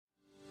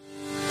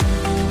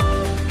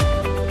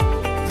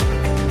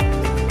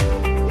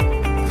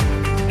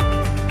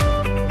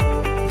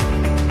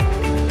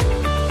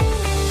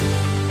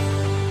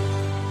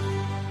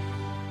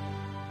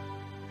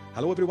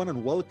everyone,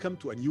 and welcome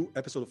to a new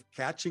episode of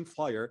Catching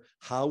Fire,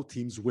 How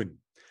Teams Win,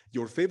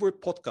 your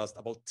favorite podcast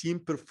about team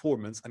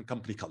performance and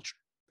company culture.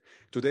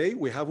 Today,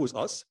 we have with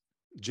us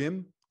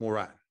Jim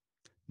Moran.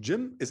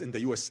 Jim is in the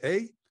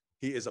USA.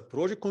 He is a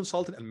project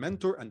consultant and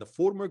mentor and a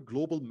former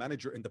global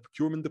manager in the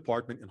Procurement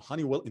Department in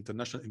Honeywell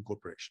International Inc.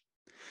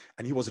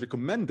 And he was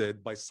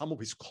recommended by some of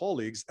his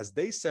colleagues as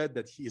they said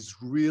that he is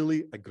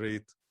really a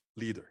great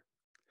leader.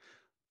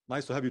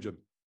 Nice to have you, Jim.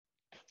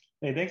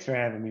 Hey, thanks for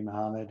having me,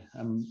 Mohammed.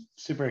 I'm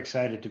super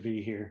excited to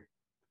be here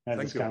at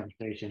this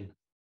conversation.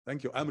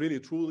 Thank you. I'm really,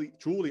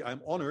 truly,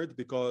 I'm honored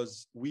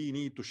because we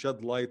need to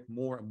shed light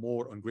more and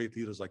more on great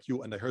leaders like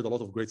you. And I heard a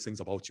lot of great things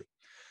about you.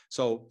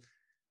 So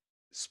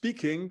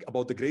speaking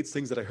about the great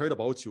things that I heard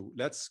about you,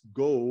 let's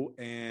go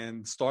and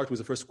start with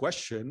the first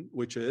question,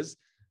 which is,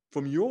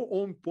 from your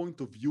own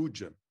point of view,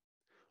 Jim,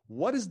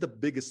 what is the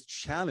biggest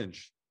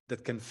challenge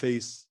that can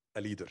face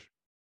a leader?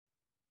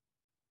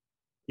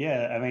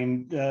 Yeah, I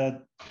mean,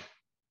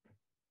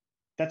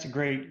 that's a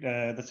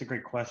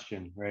great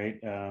question, right?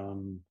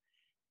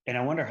 And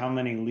I wonder how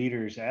many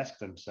leaders ask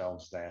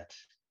themselves that.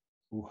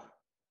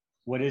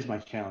 What is my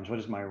challenge? What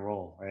is my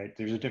role, right?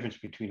 There's a difference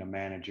between a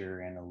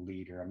manager and a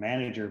leader. A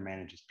manager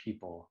manages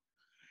people.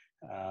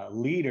 A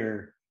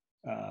leader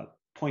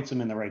points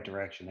them in the right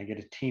direction. They get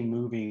a team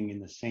moving in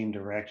the same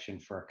direction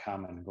for a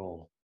common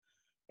goal.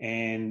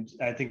 And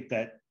I think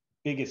that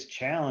biggest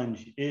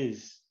challenge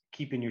is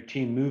keeping your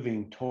team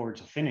moving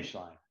towards a finish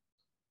line.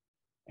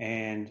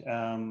 And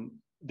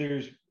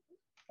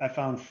I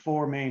found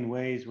four main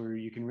ways where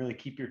you can really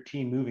keep your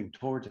team moving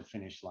towards a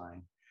finish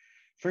line.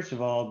 First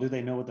of all, do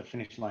they know what the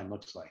finish line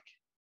looks like?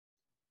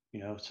 You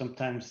know,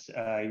 sometimes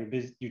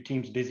your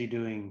team's busy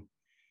doing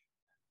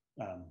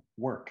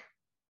work.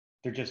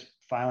 They're just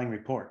filing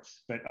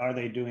reports, but are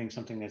they doing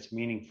something that's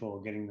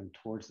meaningful, getting them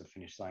towards the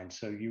finish line?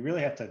 So you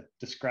really have to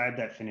describe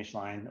that finish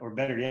line, or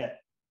better yet,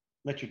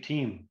 let your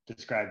team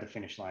describe the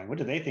finish line. What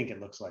do they think it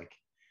looks like?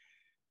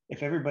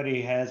 If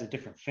everybody has a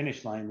different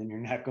finish line, then you're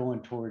not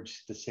going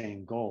towards the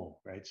same goal,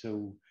 right?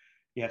 So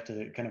you have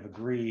to kind of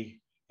agree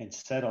and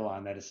settle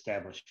on that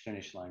established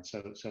finish line.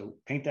 So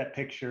paint that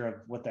picture of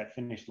what that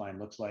finish line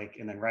looks like,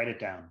 and then write it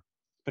down.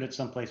 Put it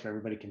someplace where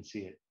everybody can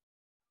see it.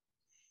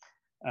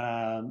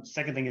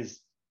 Second thing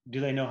is, do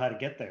they know how to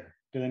get there?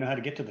 Do they know how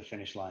to get to the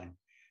finish line?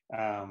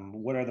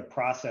 What are the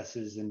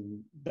processes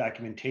and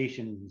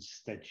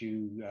documentations that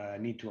you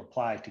need to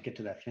apply to get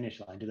to that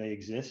finish line? Do they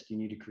exist? You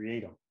need to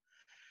create them.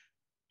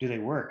 Do they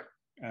work?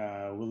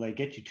 Will they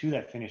get you to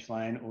that finish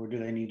line, or do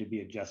they need to be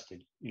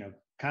adjusted? You know,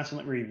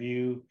 constantly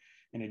review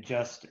and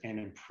adjust and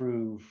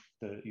improve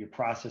your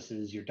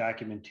processes, your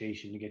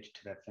documentation to get you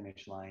to that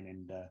finish line,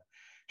 and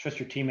trust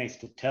your teammates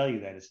to tell you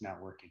that it's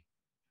not working,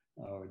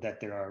 or that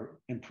there are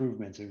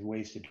improvements and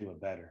ways to do it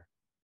better.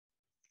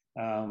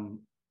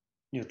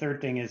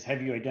 Third thing is,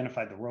 have you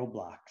identified the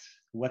roadblocks?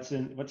 What's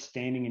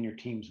standing in your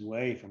team's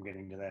way from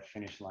getting to that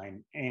finish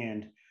line,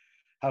 and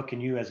how can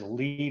you as a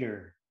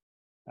leader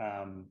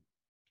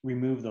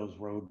remove those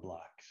roadblocks?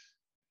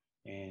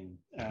 And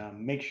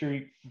make sure,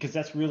 because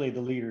that's really the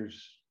leader's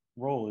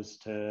role, is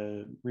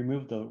to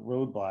remove the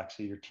roadblocks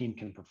so your team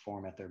can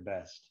perform at their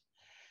best.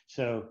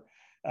 So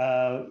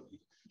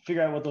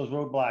figure out what those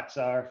roadblocks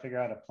are, figure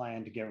out a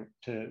plan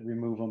to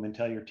remove them, and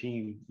tell your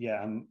team,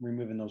 yeah, I'm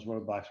removing those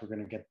roadblocks. We're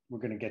going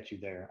to get you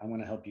there. I'm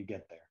going to help you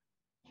get there.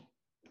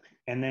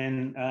 And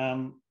then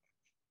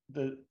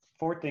the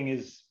fourth thing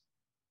is,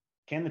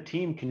 can the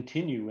team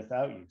continue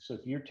without you? So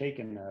if you're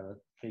taking a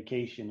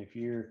vacation, if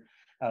you're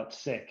out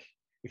sick,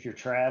 if you're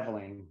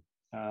traveling,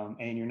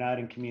 and you're not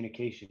in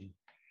communication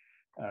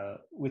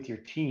with your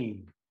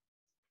team,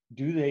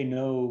 do they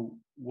know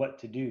what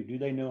to do? Do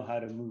they know how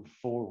to move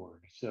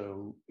forward?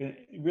 So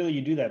really,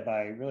 you do that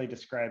by really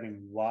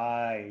describing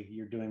why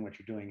you're doing what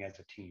you're doing as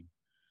a team.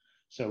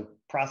 So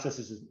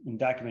processes and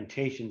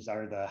documentations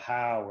are the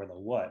how or the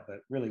what,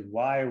 but really,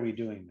 why are we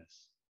doing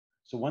this?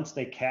 So once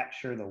they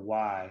capture the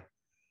why,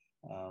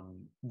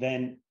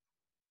 then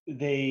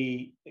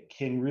they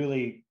can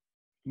really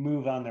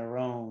move on their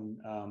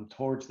own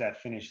towards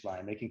that finish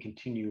line. They can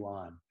continue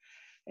on.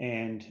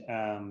 And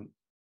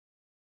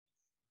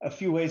a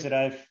few ways that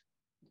I've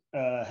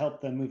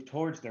helped them move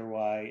towards their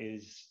why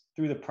is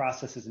through the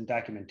processes and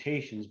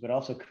documentations, but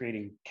also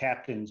creating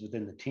captains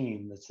within the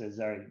team that says,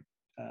 all right,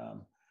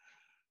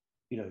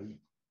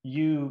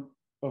 you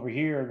over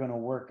here are going to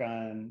work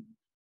on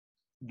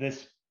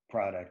this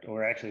product,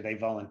 or actually they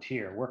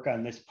volunteer, work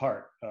on this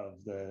part of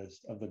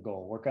the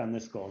goal, work on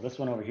this goal. This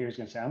one over here is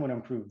going to say, I'm going to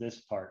improve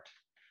this part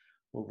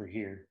over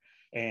here.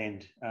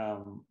 And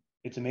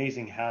it's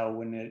amazing how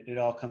when it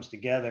all comes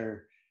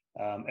together,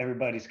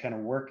 everybody's kind of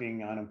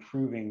working on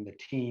improving the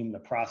team, the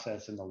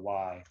process, and the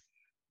why.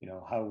 You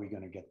know, how are we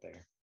going to get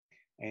there?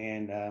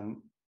 And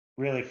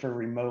really, for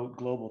remote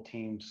global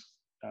teams,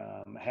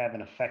 have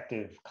an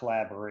effective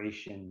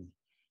collaboration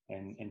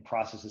and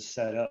processes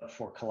set up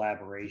for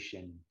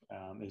collaboration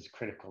is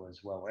critical as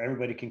well, where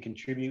everybody can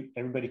contribute,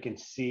 everybody can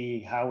see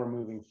how we're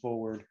moving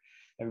forward,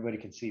 everybody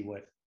can see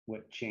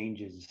what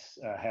changes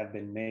have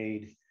been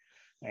made,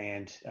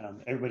 and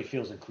everybody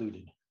feels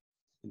included.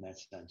 that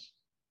sense.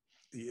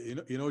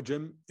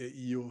 Jim,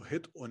 you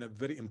hit on a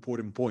very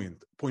important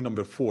point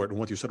number 4, and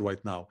what you said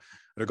right now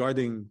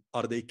regarding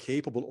are they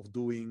capable of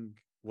doing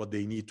what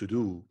they need to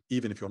do,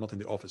 even if you're not in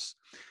the office.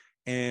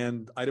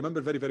 And I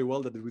remember very, very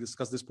well that we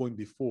discussed this point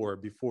before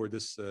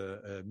this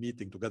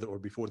meeting together, or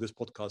before this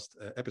podcast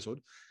episode,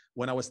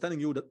 when I was telling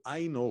you that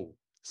I know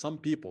some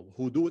people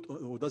who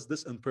does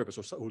this on purpose,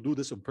 or who do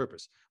this on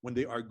purpose when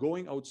they are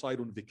going outside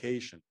on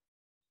vacation.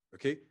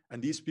 Okay.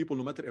 And these people,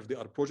 no matter if they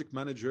are project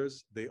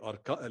managers, they are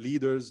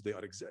leaders, they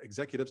are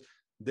executives,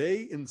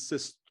 they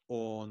insist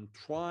on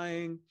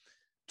trying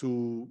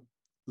to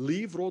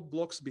leave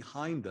roadblocks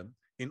behind them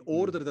in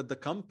order that the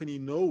company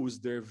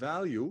knows their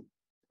value,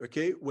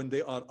 okay, when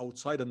they are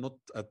outside and not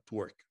at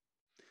work.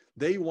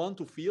 They want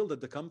to feel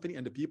that the company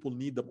and the people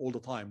need them all the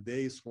time.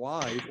 They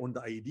thrive on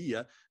the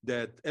idea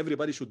that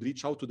everybody should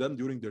reach out to them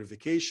during their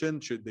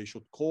vacation, they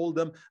should call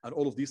them, and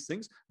all of these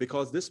things,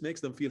 because this makes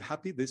them feel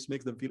happy, this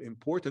makes them feel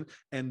important,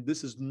 and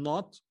this is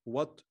not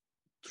what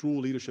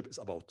true leadership is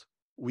about.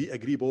 We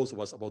agree, both of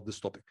us, about this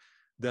topic.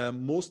 The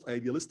most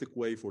idealistic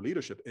way for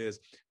leadership is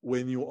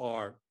when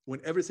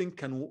everything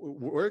can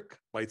work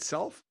by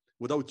itself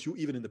without you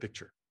even in the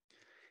picture.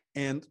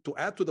 And to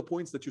add to the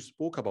points that you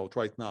spoke about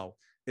right now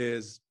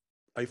is,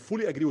 I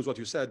fully agree with what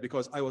you said,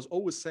 because I was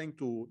always saying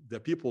to the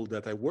people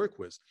that I work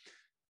with,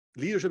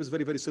 leadership is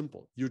very, very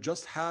simple. You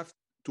just have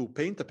to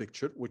paint a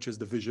picture, which is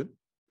the vision,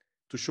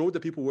 to show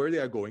the people where they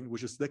are going,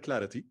 which is the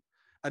clarity.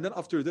 And then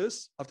after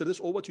this,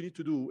 all what you need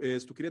to do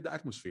is to create the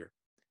atmosphere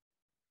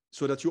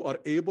so that you are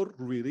able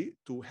really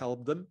to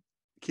help them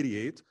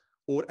create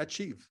or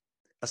achieve.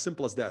 As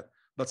simple as that.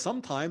 But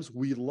sometimes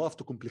we love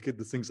to complicate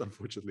the things,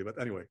 unfortunately. But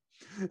anyway.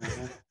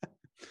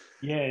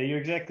 Yeah, you're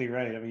exactly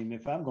right. I mean,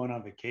 if I'm going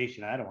on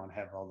vacation, I don't want to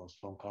have all those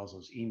phone calls,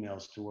 those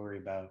emails to worry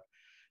about.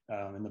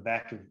 In the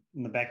back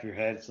of your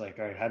head, it's like,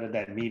 all right, how did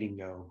that meeting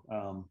go?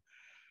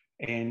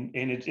 And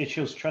it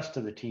shows trust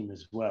to the team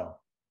as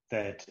well,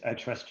 that I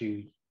trust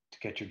you to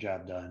get your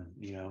job done.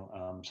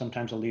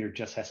 Sometimes a leader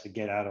just has to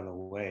get out of the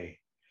way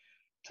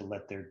to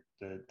let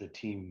the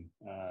team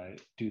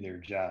do their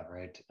job,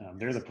 right?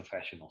 They're the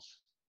professionals.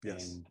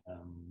 Yes.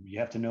 And you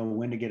have to know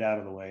when to get out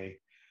of the way.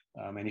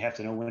 And you have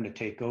to know when to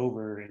take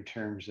over in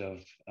terms of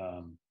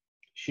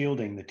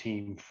shielding the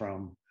team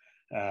from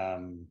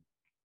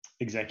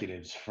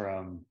executives,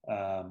 from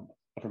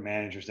upper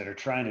managers that are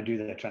trying to do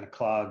that, trying to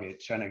clog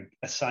it, trying to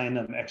assign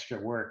them extra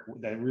work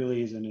that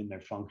really isn't in their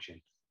function.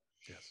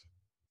 Yes.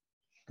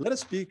 Let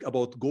us speak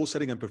about goal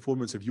setting and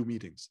performance review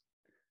meetings.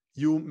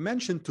 You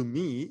mentioned to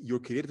me your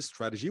creative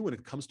strategy when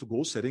it comes to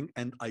goal setting,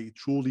 and I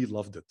truly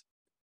loved it.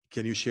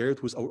 Can you share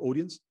it with our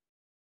audience?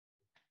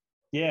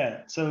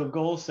 Yeah, so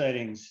goal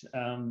settings,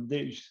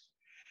 there's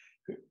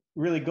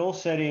really goal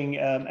setting.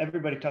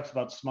 Everybody talks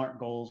about SMART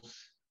goals,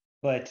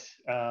 but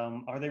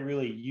are they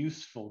really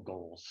useful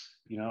goals?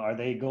 Are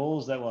they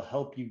goals that will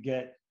help you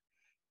get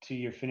to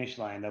your finish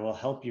line, that will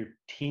help your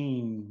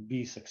team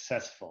be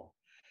successful?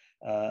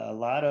 A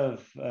lot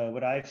of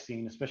what I've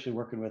seen, especially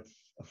working with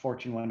a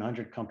Fortune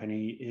 100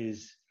 company,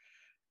 is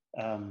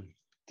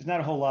there's not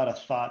a whole lot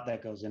of thought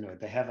that goes into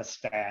it. They have a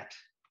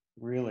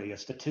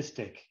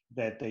statistic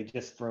that they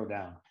just throw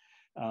down.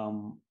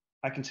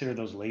 I consider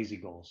those lazy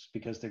goals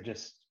because they're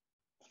just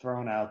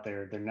thrown out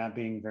there. They're not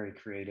being very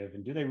creative.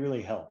 And do they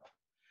really help?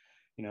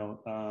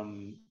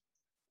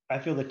 I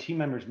feel the team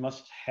members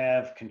must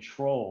have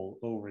control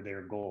over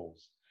their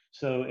goals.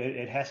 So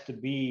it has to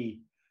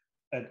be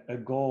a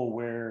goal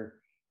where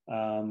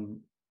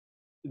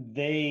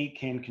they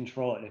can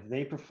control it. If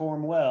they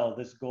perform well,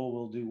 this goal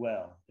will do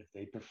well. If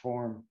they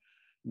perform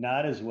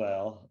not as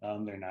well,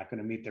 they're not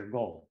going to meet their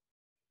goal.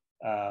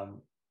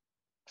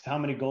 How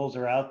many goals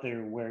are out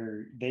there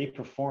where they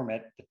perform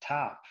at the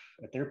top,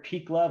 at their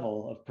peak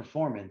level of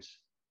performance,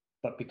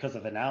 but because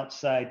of an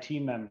outside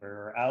team member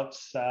or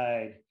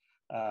outside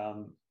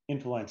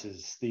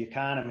influences, the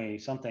economy,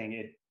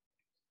 something,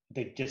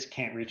 they just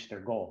can't reach their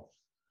goal,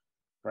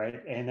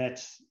 right? And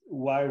that's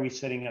why are we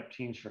setting up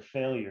teams for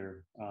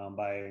failure,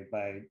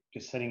 by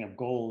just setting up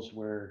goals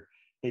where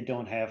they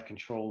don't have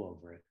control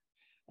over it.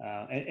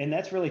 And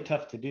that's really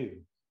tough to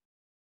do.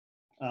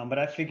 But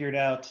I figured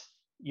out,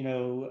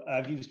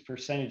 I've used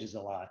percentages a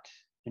lot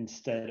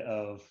instead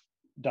of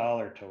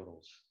dollar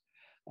totals.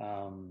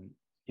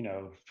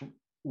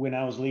 When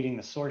I was leading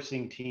the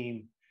sourcing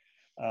team,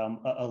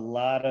 a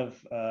lot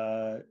of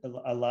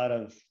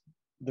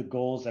the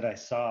goals that I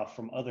saw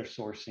from other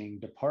sourcing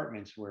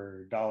departments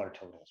were dollar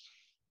totals,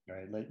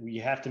 right?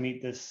 You have to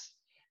meet this,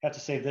 have to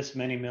save this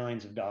many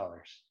millions of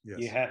dollars. Yes.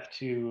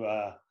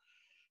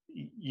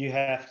 You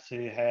have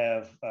to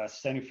have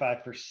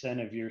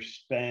 75% of your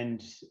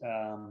spend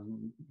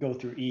go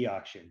through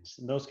e-auctions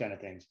and those kind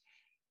of things.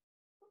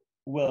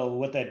 Well,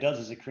 what that does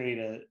is it create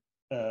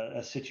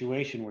a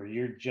situation where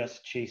you're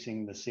just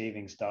chasing the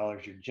savings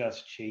dollars. You're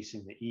just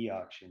chasing the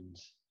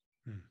e-auctions.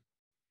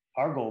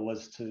 Our goal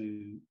was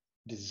to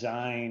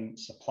design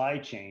supply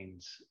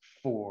chains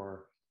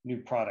for new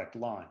product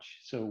launch.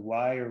 So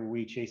why are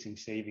we chasing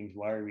savings?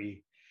 Why are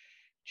we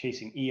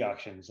chasing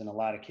e-auctions. In a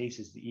lot of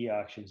cases, the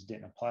e-auctions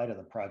didn't apply to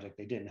the project.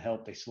 They didn't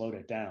help. They slowed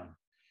it down.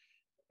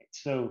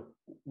 So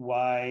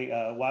why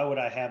would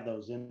I have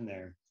those in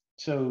there?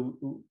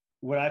 So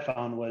what I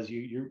found was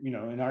you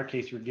know, in our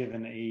case, we're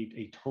given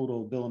a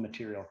total bill of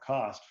material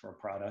cost for a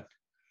product.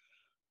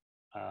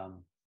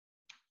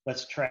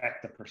 Let's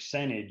track the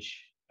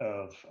percentage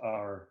of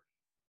our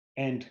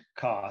end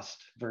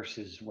cost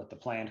versus what the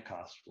planned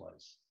cost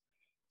was.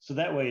 So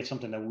that way it's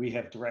something that we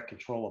have direct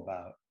control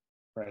about,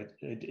 right?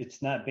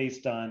 It's not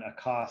based on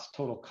a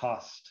total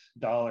cost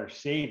dollar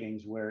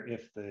savings, where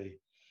if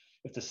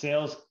the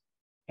sales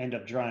end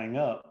up drying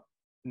up,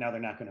 now they're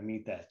not going to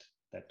meet that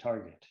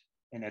target,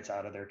 and that's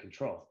out of their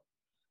control.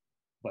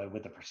 But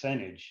with the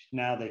percentage,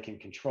 now they can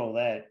control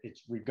that.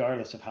 It's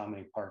regardless of how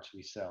many parts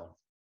we sell.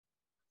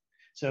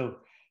 So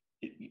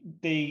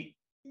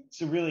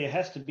really it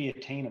has to be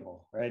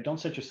attainable, right? Don't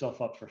set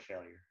yourself up for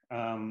failure.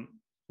 And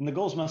the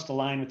goals must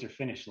align with your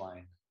finish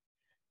line,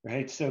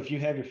 right? So if you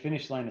have your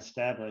finish line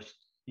established,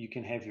 you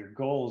can have your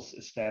goals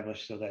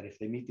established so that if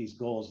they meet these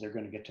goals, they're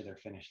going to get to their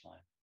finish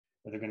line,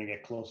 or they're going to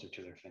get closer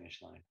to their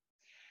finish line.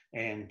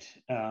 And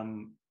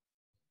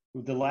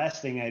the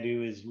last thing I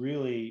do is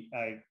really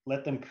I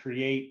let them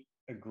create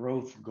a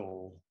growth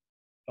goal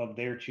of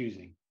their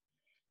choosing.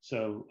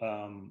 So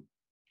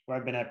where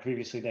I've been at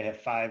previously, they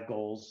have 5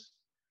 goals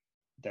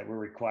that we're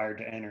required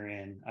to enter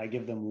in. I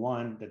give them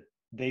one that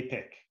they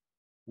pick.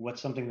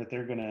 What's something that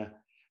they're going to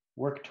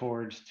work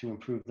towards to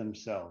improve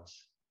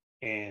themselves?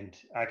 And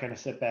I kind of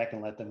sit back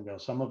and let them go.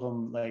 Some of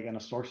them, like on a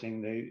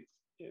sourcing,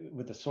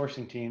 with the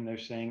sourcing team, they're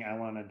saying, I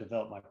want to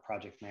develop my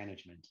project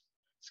management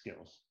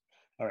skills.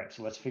 All right,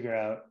 so let's figure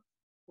out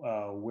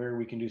where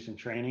we can do some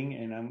training,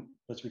 and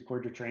let's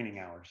record your training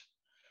hours.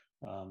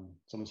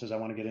 Someone says, I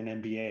want to get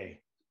an MBA.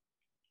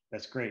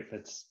 That's great.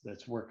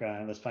 Let's work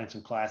on, let's find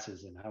some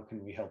classes, and how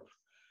can we help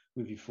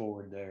move you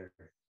forward there?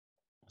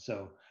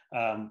 So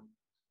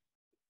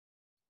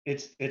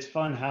it's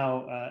fun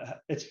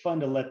it's fun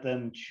to let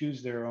them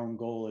choose their own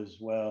goal as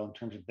well in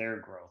terms of their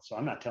growth. So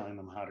I'm not telling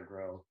them how to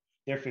grow.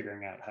 They're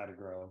figuring out how to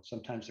grow.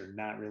 Sometimes they're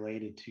not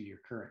related to your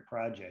current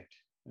project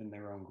and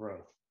their own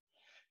growth.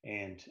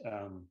 And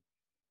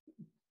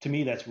to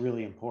me, that's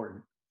really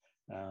important.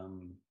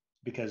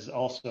 Because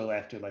also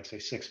after, like, say,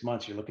 6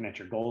 months, you're looking at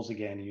your goals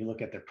again, and you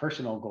look at their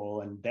personal goal,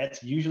 and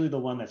that's usually the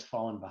one that's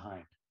fallen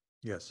behind.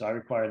 Yes. So I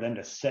require them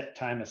to set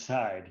time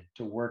aside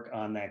to work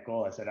on that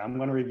goal. I said, I'm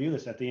going to review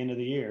this at the end of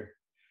the year,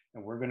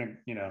 and we're going to,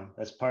 you know,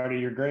 that's part of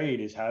your grade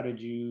is how did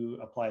you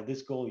apply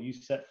this goal you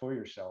set for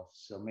yourself?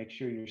 So make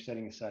sure you're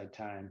setting aside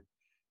time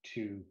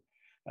to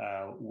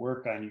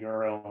work on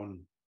your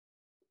own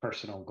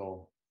personal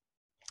goal.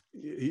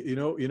 You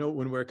know,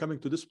 when we're coming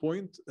to this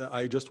point,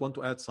 I just want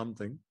to add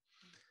something.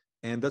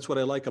 And that's what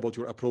I like about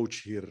your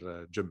approach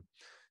here, Jim.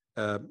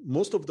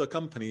 Most of the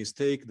companies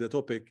take the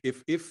topic,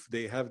 if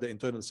they have the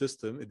internal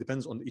system, it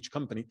depends on each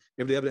company,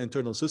 if they have the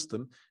internal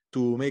system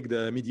to make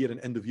the mid-year and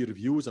end-of-year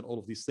reviews and all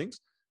of these things,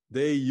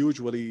 they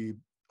usually,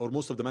 or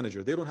most of the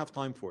manager, they don't have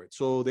time for it.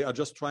 So they are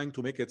just trying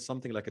to make it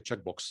something like a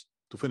checkbox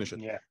to finish it.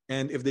 Yeah.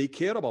 And if they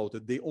care about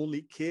it, they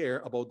only care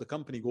about the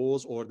company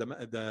goals or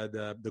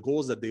the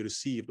goals that they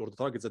received or the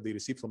targets that they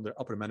received from their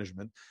upper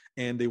management,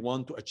 and they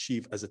want to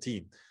achieve as a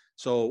team.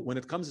 So when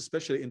it comes,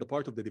 especially in the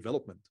part of the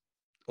development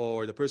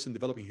or the person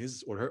developing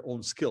his or her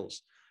own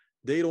skills,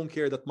 they don't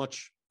care that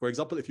much. For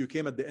example, if you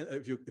came at the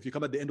if you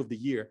come at the end of the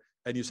year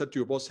and you said to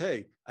your boss,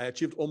 "Hey, I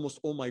achieved almost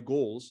all my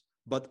goals,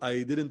 but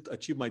I didn't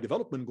achieve my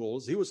development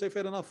goals," he will say,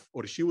 "Fair enough,"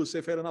 or she will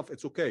say, "Fair enough.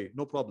 It's okay,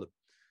 no problem."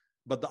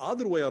 But the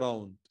other way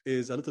around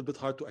is a little bit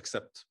hard to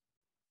accept.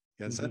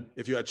 You understand?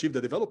 If you achieve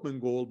the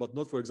development goal, but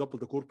not, for example,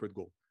 the corporate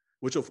goal,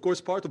 which of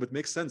course part of it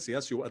makes sense.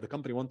 Yes, you at the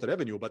company want the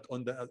revenue, but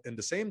at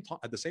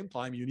the same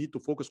time, you need to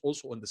focus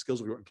also on the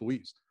skills of your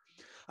employees.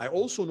 I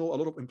also know a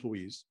lot of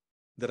employees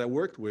that I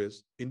worked with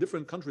in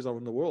different countries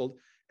around the world,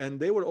 and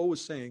they were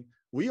always saying,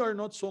 we are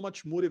not so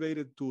much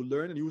motivated to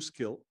learn a new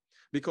skill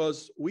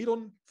because we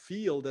don't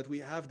feel that we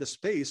have the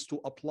space to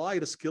apply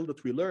the skill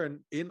that we learn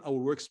in our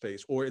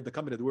workspace or in the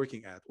company that we're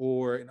working at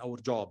or in our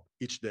job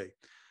each day.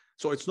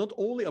 So it's not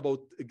only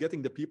about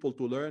getting the people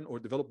to learn or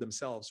develop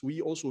themselves.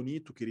 We also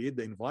need to create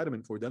the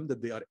environment for them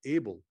that they are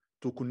able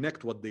to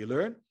connect what they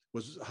learn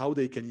with how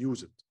they can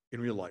use it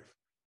in real life.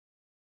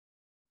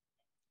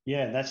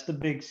 Yeah, that's the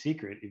big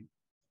secret.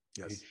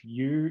 Yes. If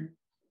you're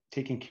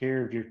taking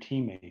care of your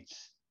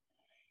teammates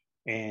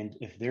and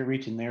if they're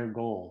reaching their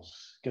goals,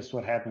 guess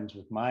what happens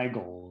with my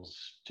goals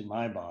to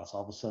my boss?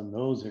 All of a sudden,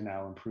 those are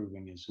now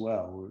improving as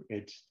well.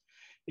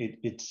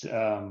 It's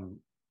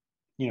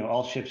you know,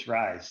 all ships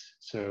rise.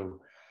 So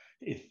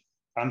if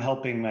I'm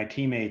helping my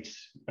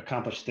teammates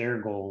accomplish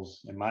their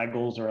goals and my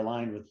goals are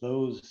aligned with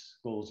those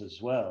goals as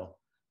well,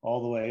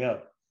 all the way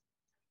up,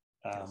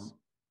 yes,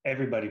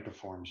 everybody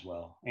performs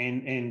well.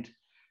 And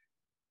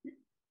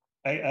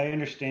I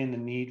understand the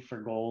need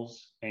for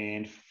goals,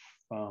 and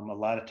a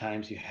lot of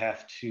times you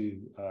have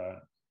to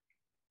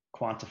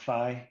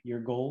quantify your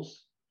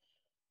goals.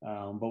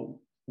 But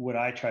what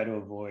I try to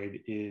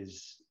avoid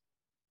is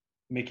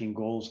making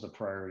goals the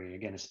priority.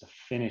 Again, it's the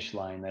finish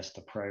line that's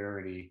the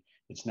priority.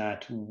 It's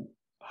not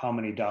how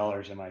many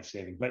dollars am I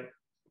saving, but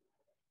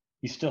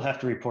you still have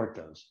to report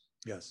those.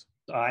 Yes.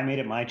 So I made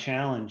it my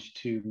challenge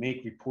to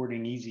make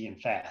reporting easy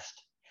and fast.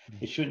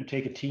 It shouldn't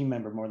take a team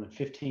member more than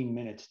 15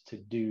 minutes to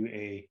do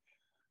a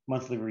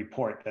monthly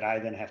report that I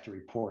then have to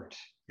report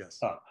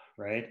up,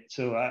 right?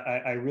 So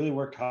I really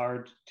worked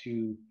hard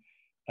to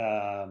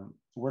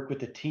work with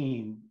the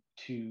team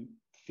to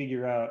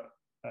figure out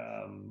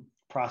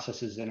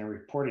processes in a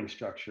reporting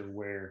structure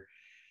where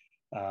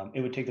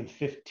it would take them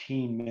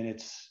 15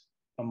 minutes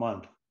a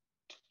month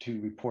to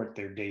report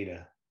their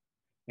data.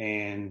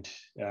 And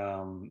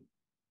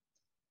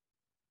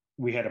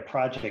we had a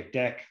project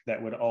deck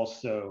that would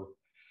also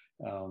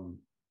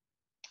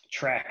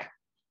track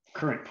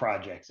current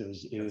projects.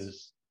 It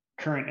was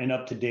current and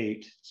up to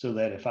date, so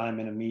that if I'm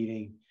in a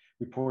meeting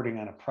reporting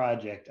on a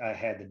project, I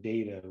had the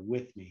data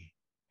with me.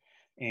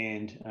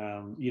 And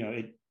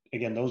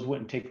again, those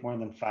wouldn't take more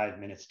than 5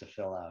 minutes to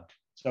fill out.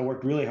 So I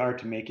worked really hard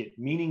to make it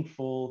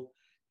meaningful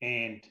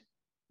and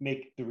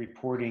make the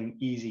reporting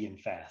easy and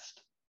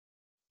fast.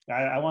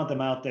 I want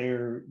them out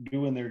there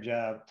doing their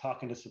job,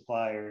 talking to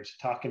suppliers,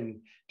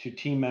 talking to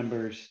team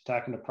members,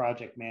 talking to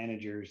project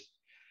managers,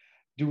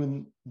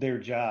 doing their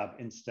job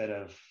instead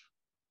of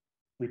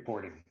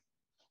reporting.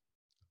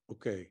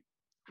 Okay.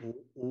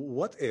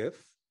 What if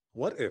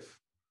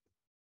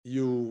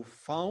you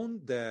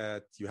found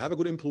that you have a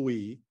good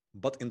employee,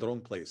 but in the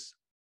wrong place?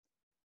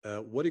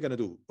 What are you going to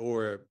do?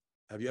 Or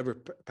have you ever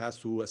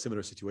passed through a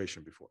similar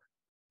situation before?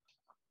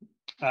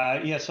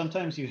 Yeah,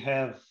 sometimes you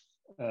have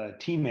a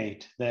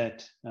teammate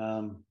that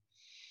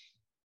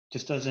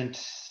just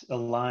doesn't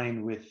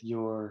align with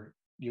your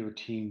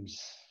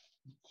team's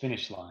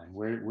finish line,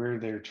 where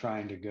they're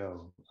trying to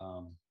go.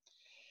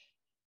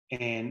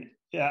 And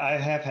I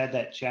have had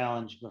that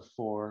challenge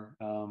before.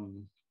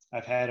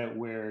 I've had it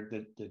where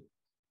the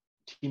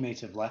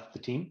teammates have left the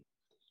team,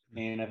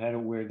 and I've had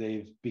it where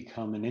they've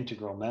become an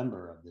integral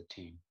member of the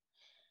team.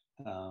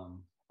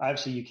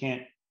 Obviously, you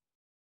can't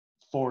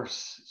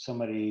force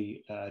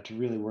somebody to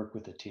really work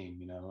with a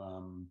team,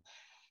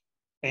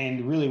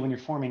 and really when you're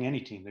forming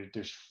any team,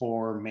 there's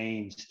 4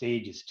 main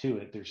stages to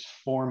it. There's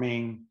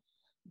forming,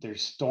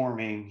 there's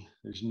storming,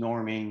 there's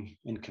norming,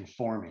 and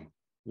conforming,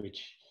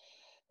 which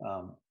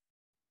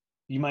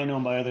you might know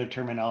by other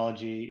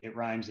terminology. It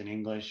rhymes in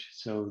English,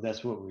 so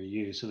that's what we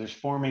use. So there's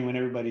forming, when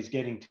everybody's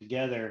getting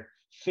together,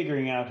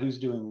 figuring out who's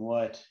doing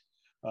what,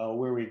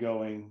 where are we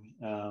going,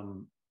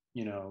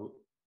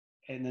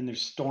 and then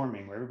there's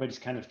storming, where everybody's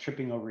kind of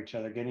tripping over each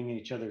other, getting in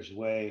each other's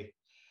way,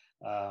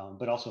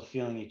 but also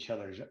feeling each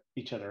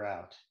other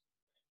out.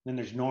 Then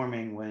there's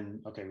norming, when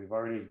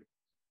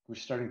we're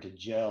starting to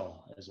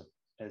gel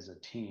as a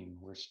team.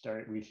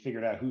 We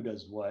figured out who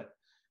does what,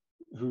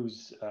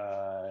 who's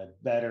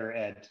better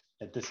at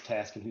this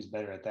task and who's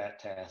better at that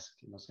task,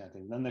 and those kind of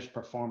things. Then there's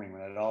performing,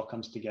 when it all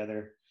comes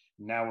together.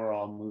 Now we're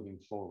all moving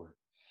forward,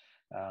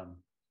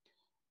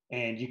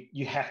 and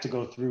you have to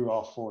go through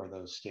all 4 of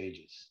those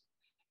stages.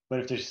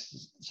 But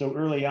so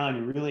early on,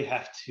 you really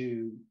have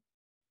to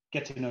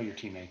get to know your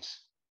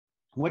teammates.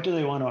 What do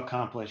they want to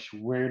accomplish?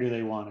 Where do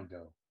they want to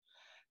go?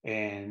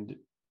 And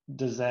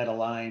does that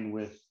align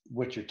with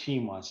what your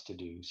team wants to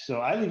do?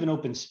 So I leave an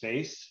open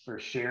space for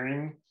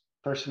sharing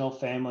personal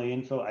family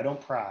info. I don't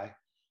pry,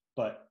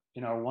 but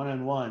in our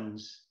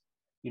one-on-ones,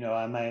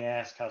 I might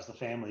ask, how's the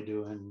family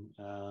doing?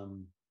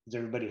 Is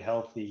everybody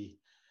healthy?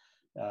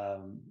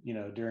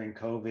 During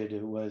COVID,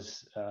 it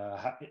was,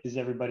 is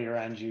everybody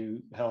around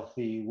you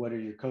healthy? What are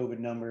your COVID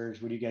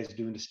numbers? What are you guys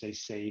doing to stay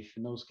safe?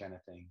 And those kind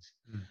of things.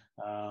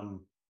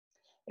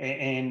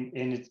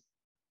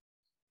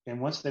 And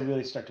once they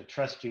really start to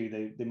trust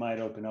you, they might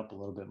open up a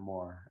little bit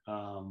more.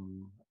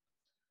 Some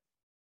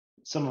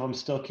of them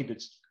still keep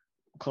it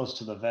close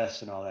to the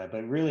vest and all that,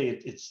 but really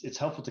it's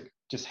helpful to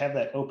just have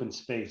that open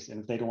space. And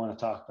if they don't want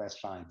to talk, that's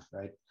fine,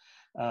 right?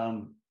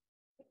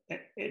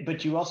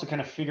 But you also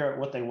kind of figure out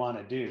what they want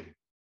to do.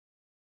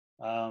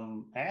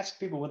 Ask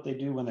people what they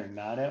do when they're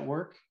not at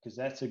work, because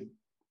that's a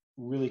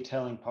really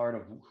telling part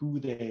of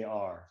who they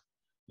are.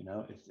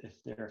 If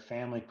they're a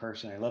family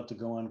person, they love to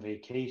go on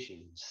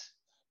vacations.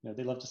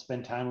 They love to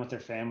spend time with their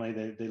family.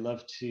 They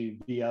love to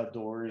be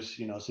outdoors.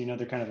 So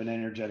they're kind of an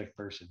energetic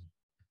person,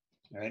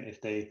 right?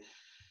 If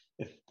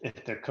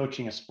they're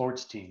coaching a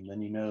sports team, then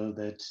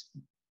that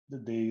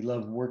they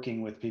love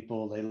working with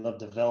people. They love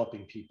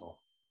developing people.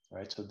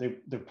 Right, so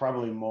they're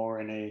probably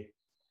more in a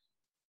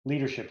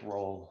leadership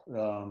role,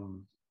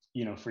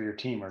 for your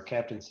team, or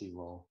captaincy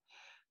role.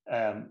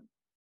 And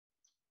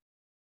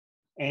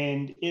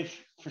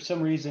if for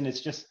some reason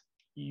it's just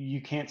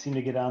you can't seem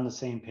to get on the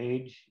same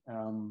page,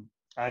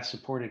 I've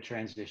supported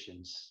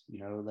transitions.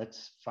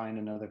 Let's find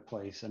another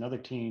place, another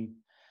team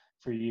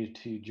for you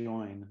to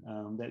join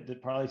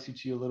that probably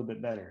suits you a little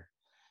bit better.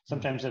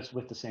 Sometimes that's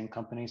with the same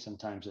company,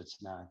 sometimes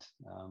it's not.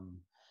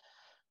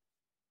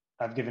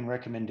 I've given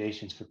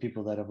recommendations for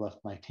people that have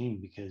left my team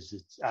because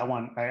I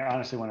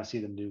honestly want to see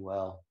them do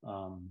well.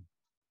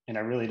 And I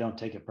really don't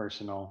take it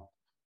personal.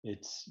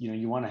 it's,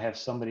 you want to have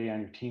somebody on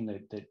your team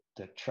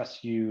that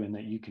trusts you and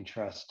that you can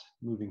trust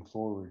moving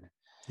forward.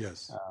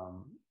 Yes.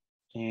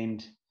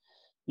 And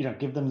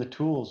give them the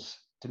tools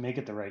to make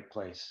it the right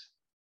place.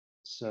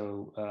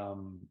 So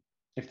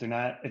if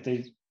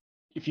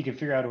you can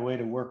figure out a way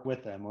to work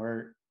with them,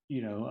 or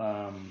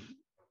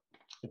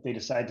if they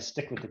decide to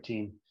stick with the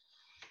team,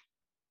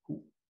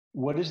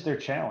 what is their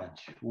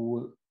challenge?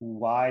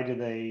 Why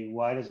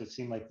does it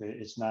seem like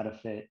it's not a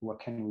fit?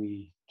 What can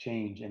we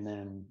change? And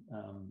then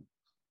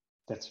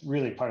that's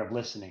really part of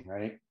listening,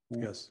 right?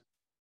 Yes.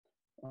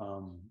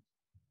 How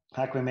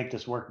can we make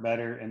this work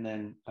better? And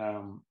then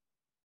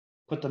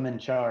put them in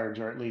charge,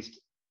 or at least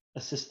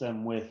assist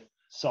them with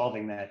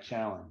solving that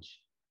challenge,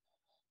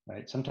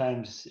 right?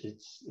 Sometimes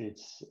it's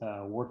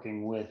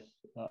working with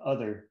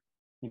other,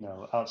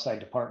 outside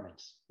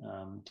departments,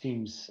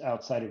 teams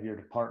outside of your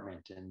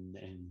department,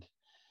 and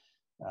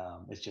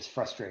it's just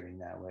frustrating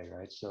that way,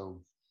 right?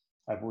 So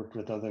I've worked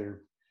with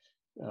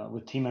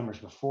with team members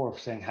before,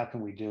 saying, how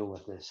can we deal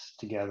with this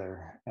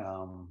together?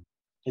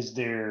 Is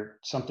there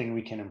something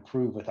we can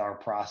improve with our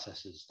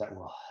processes that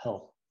will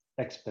help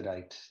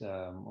expedite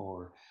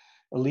or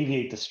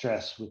alleviate the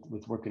stress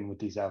with working with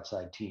these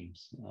outside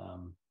teams?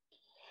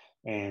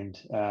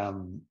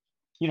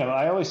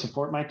 I always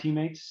support my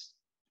teammates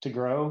to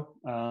grow.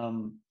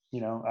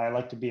 I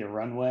like to be a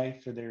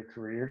runway for their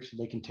career so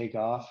they can take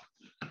off.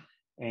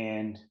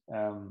 And,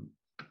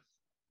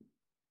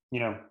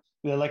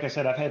 like I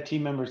said, I've had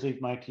team members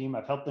leave my team.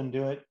 I've helped them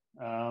do it.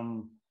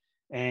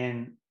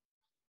 And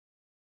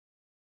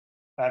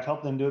I've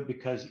helped them do it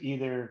because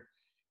either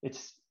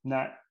it's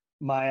not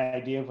my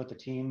idea of what the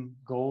team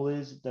goal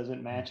is,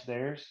 doesn't match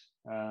theirs.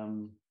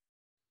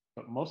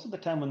 But most of the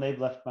time when they've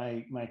left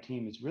my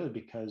team, it's really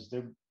because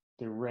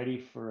they're ready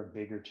for a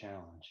bigger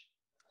challenge.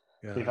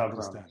 Yeah, They've I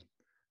outgrown understand.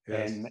 it.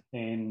 Yes.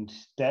 And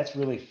that's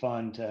really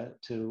fun to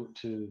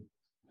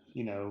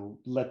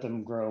let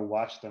them grow,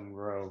 watch them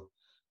grow.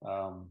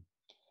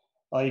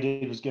 All you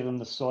did was give them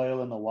the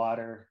soil and the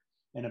water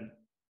and a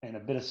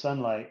bit of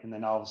sunlight, and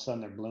then all of a sudden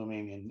they're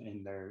blooming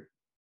and they're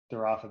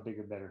off of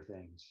bigger, better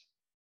things.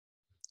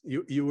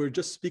 You were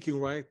just speaking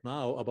right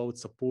now about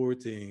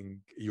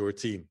supporting your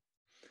team.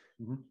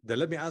 Mm-hmm. Then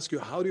let me ask you,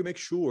 how do you make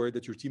sure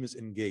that your team is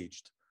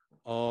engaged?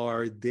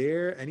 Are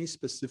there any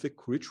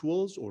specific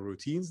rituals or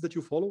routines that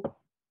you follow?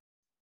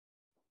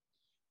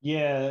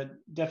 Yeah,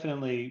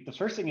 definitely. The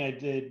first thing I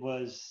did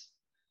was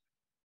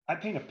I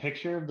paint a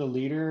picture of the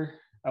leader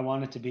I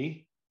wanted to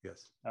be.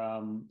 Yes.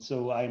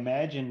 So I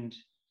imagined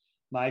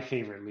my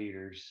favorite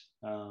leaders,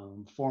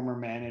 former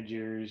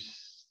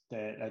managers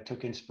that I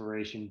took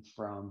inspiration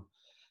from,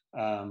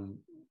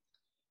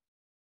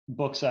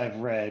 books I've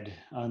read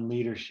on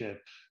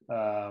leadership,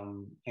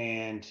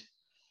 and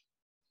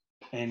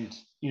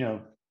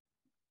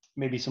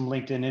maybe some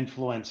LinkedIn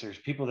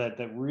influencers, people that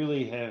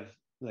really have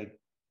like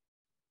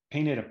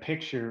painted a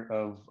picture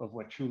of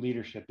what true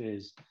leadership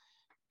is.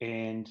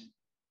 And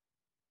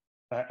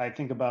I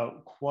think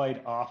about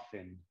quite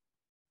often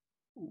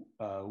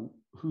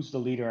who's the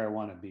leader I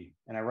want to be,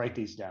 and I write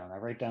these down. I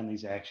write down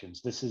these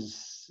actions.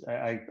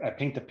 I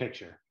paint the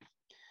picture.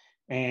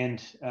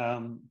 And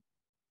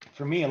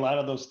for me, a lot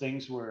of those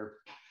things were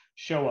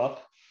show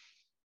up.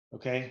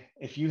 Okay,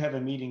 if you have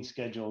a meeting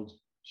scheduled,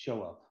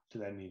 show up to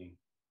that meeting,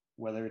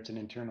 whether it's an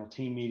internal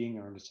team meeting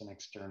or it's an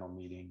external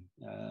meeting.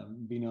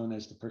 Be known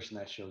as the person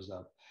that shows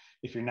up.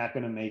 If you're not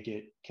going to make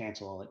it,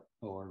 cancel it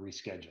or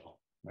reschedule,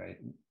 right?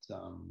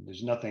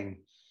 There's nothing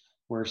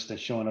worse than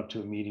showing up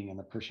to a meeting and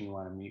the person you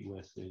want to meet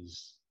with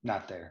is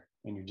not there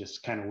and you're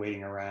just kind of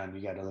waiting around.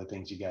 You got other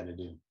things you got to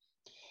do.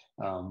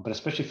 But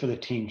especially for the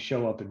team,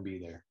 show up and be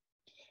there.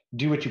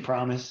 Do what you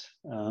promise.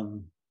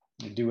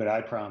 Do what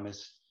I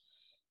promise.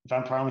 If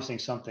I'm promising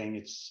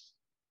something,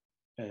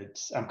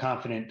 I'm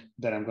confident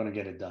that I'm going to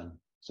get it done.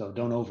 So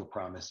don't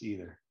overpromise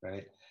either,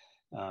 right?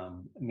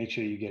 Make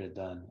sure you get it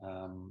done.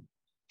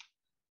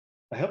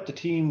 I help the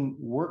team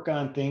work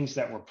on things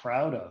that we're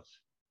proud of,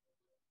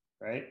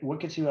 right? What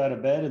gets you out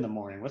of bed in the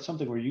morning? What's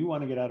something where you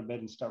want to get out of bed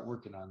and start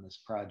working on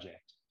this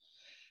project?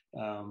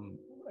 I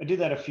do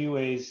that a few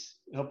ways,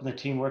 helping the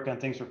team work on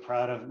things we're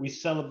proud of. We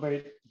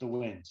celebrate the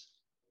wins,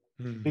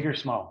 big or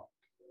small.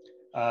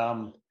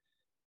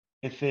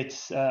 If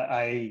it's,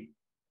 I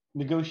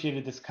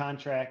negotiated this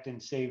contract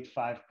and saved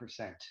 5%,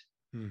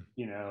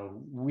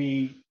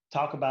 we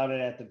talk about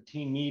it at the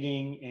team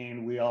meeting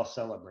and we all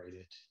celebrate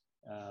it.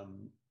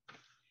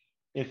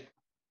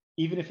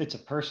 Even if it's a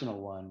personal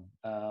one,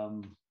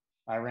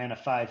 I ran a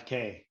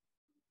 5K.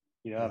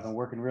 I've been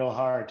working real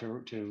hard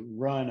to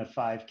run a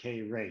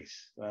 5K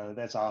race.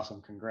 That's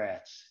awesome.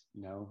 Congrats.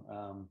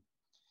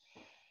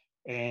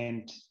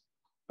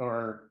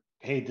 Or,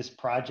 hey, this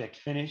project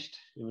finished.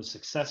 It was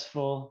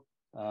successful.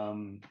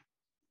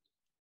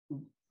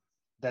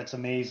 That's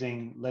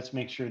amazing. Let's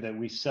make sure that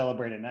we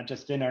celebrate it, not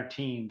just in our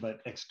team,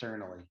 but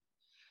externally.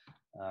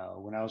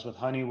 When I was with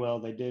Honeywell,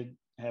 they did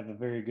have a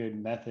very good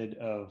method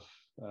of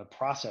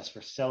process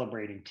for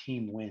celebrating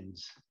team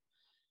wins,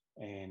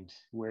 and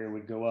where it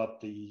would go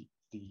up,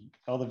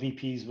 all the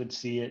VPs would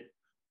see it,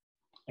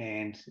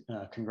 and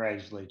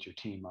congratulate your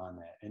team on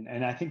that.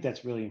 And I think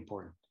that's really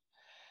important.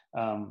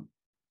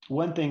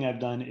 One thing I've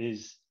done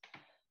is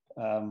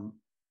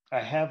I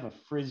have a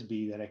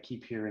Frisbee that I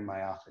keep here in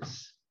my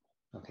office.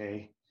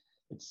 Okay.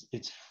 It's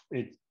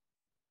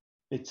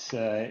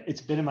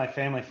been in my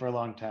family for a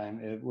long time.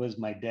 It was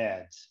my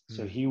dad's.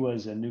 So he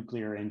was a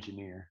nuclear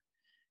engineer,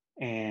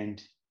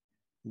 and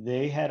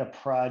they had a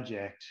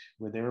project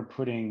where they were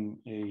putting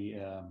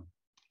a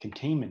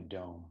containment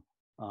dome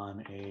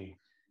on a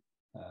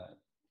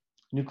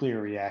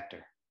nuclear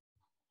reactor.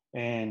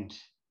 And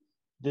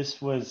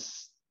this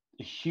was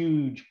a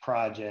huge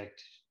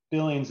project,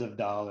 billions of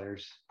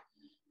dollars.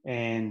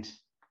 And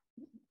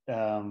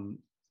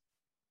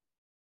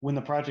when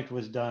the project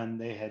was done,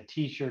 they had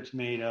T-shirts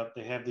made up.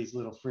 They have these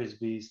little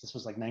Frisbees. This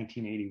was like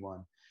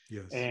 1981.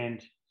 Yes.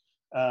 And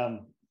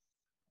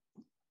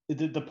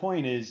the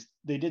point is,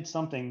 they did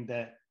something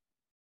that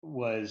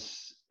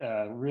was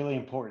really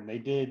important. They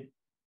did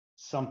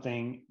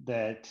something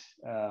that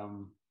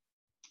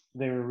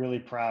they were really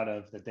proud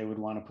of, that they would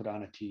want to put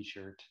on a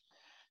T-shirt.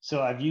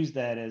 So I've used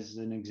that as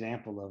an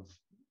example of,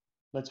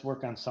 let's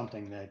work on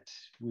something that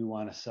we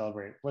want to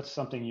celebrate. What's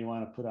something you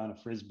want to put on a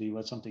Frisbee?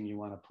 What's something you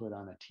want to put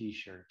on a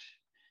T-shirt?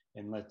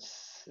 And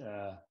let's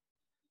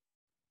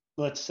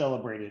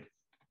celebrate it,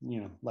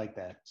 like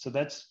that. So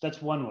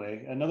that's one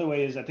way. Another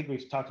way is, I think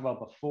we've talked about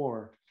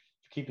before,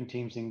 keeping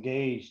teams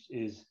engaged,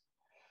 is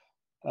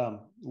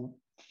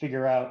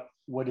figure out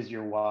what is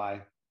your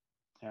why.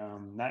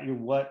 Not your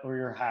what or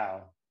your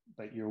how,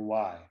 but your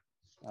why.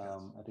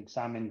 I think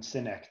Simon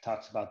Sinek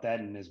talks about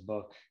that in his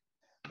book,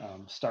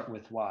 Start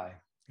With Why.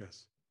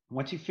 Yes.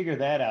 Once you figure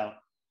that out,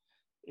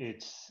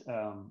 it's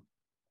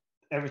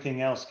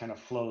everything else kind of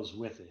flows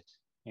with it,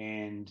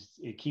 and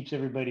it keeps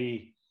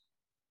everybody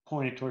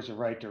pointed towards the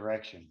right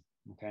direction.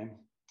 Okay.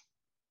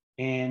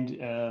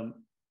 And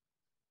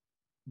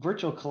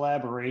virtual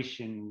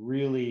collaboration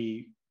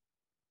really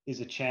is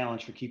a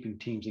challenge for keeping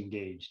teams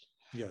engaged.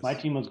 Yes. My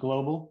team was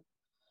global.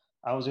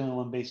 I was the only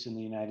one based in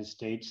the United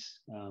States.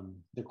 There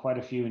are quite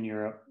a few in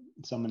Europe,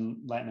 some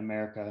in Latin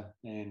America,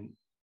 and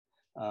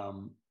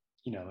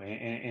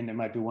and there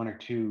might be one or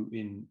two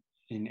in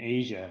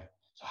Asia.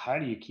 So how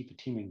do you keep a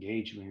team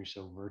engaged when you're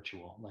so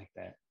virtual like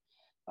that?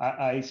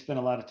 I spent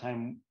a lot of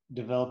time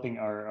developing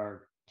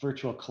our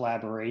virtual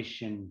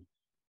collaboration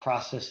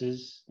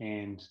processes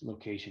and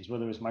locations,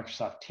 whether it was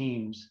Microsoft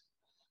Teams,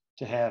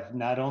 to have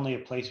not only a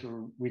place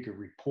where we could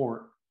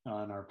report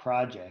on our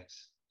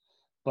projects,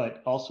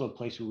 but also a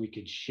place where we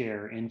could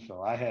share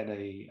info. I had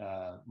a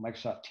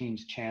Microsoft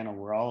Teams channel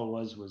where all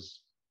it was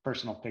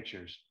personal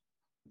pictures.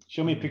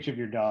 Show me a picture of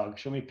your dog.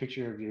 Show me a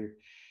picture of your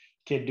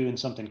kid doing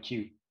something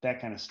cute, that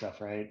kind of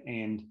stuff, right?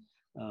 And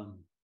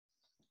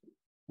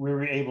we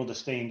were able to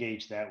stay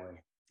engaged that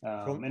way.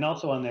 And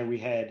also on there, we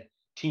had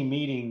team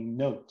meeting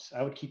notes.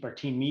 I would keep our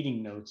team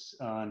meeting notes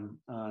on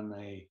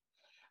a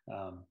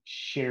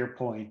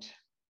SharePoint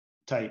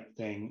type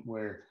thing,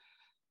 where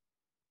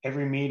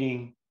every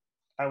meeting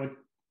I would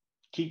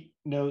keep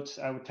notes.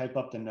 I would type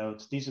up the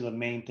notes. These are the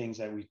main things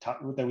that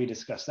we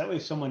discussed. That way,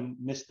 if someone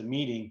missed the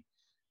meeting,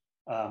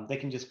 they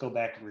can just go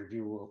back and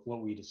review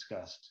what we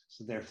discussed.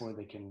 So therefore,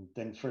 they can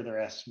then further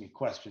ask me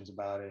questions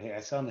about it. Hey,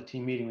 I saw in the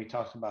team meeting we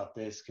talked about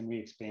this. Can we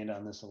expand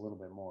on this a little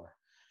bit more?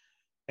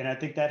 And I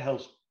think that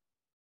helps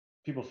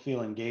people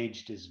feel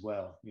engaged as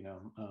well.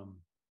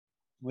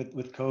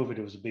 With COVID,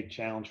 it was a big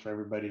challenge for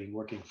everybody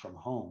working from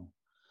home.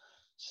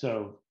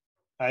 So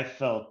I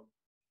felt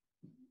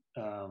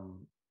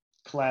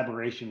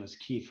collaboration was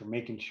key for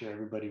making sure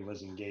everybody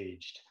was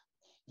engaged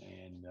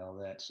and all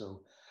that.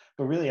 So,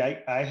 but really,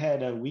 I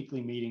had a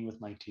weekly meeting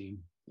with my team.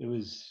 It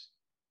was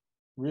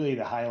really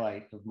the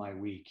highlight of my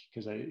week,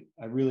 because I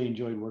really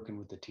enjoyed working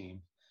with the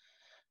team.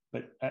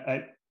 But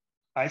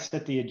I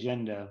set the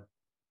agenda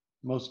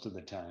most of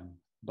the time,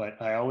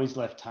 but I always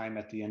left time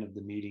at the end of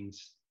the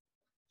meetings.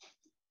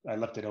 I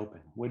left it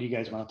open. What do you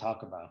guys want to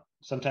talk about?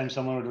 Sometimes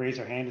someone would raise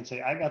their hand and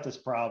say, I got this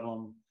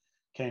problem.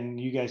 Can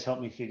you guys help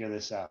me figure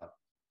this out?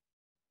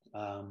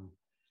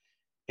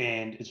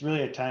 And it's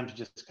really a time to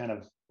just kind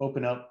of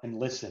open up and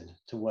listen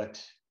to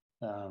what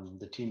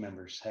the team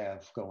members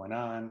have going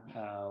on,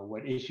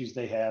 what issues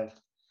they have.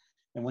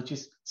 And once you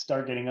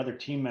start getting other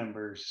team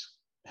members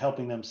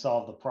helping them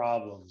solve the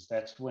problems,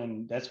 that's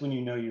when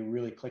you're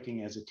really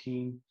clicking as a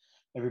team.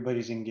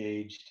 Everybody's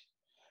engaged,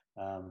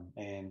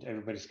 and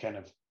everybody's kind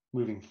of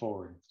moving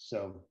forward.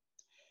 So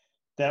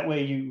that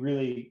way you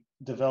really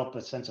develop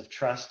a sense of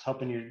trust,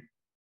 helping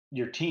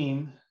your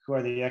team, who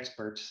are the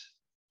experts,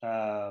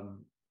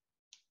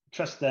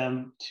 trust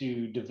them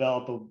to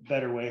develop a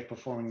better way of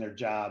performing their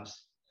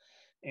jobs.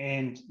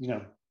 And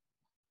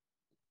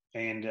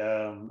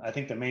I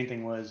think the main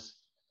thing was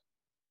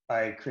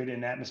I created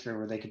an atmosphere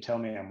where they could tell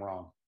me I'm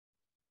wrong,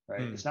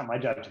 right? It's not my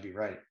job to be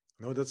right.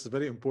 No, that's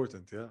very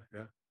important.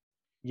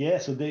 Yeah.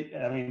 So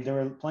there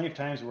were plenty of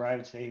times where I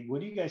would say,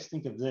 what do you guys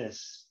think of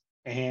this?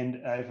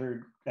 And I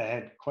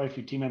had quite a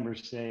few team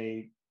members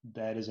say,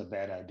 that is a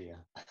bad idea.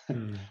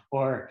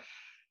 Or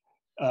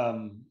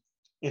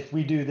if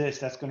we do this,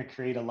 that's going to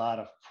create a lot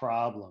of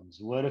problems.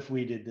 What if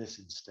we did this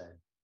instead?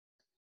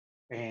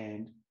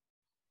 And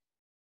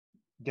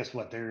guess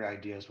what? Their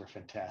ideas were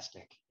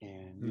fantastic,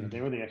 and you know,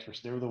 they were the experts.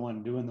 They were the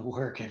one doing the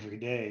work every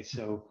day.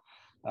 So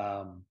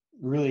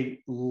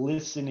really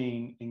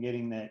listening and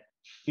getting that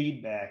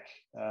feedback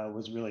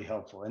was really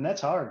helpful. And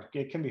that's hard.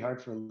 It can be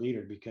hard for a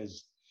leader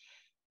because,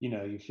 you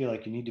know, you feel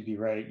like you need to be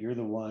right. You're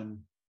the one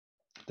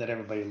that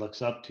everybody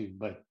looks up to.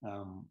 But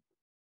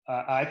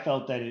I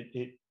felt that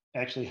it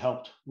actually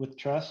helped with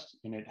trust,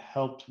 and it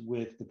helped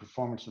with the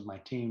performance of my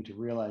team to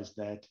realize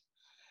that,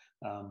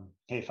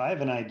 hey, if I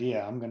have an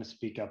idea, I'm going to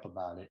speak up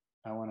about it.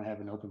 I want to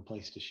have an open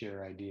place to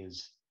share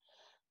ideas.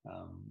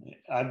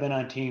 I've been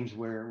on teams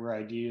where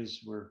ideas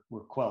were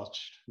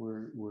quelched,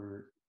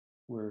 were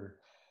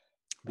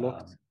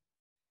Blocked.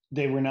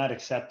 They were not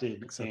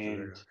accepted,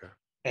 Accepted.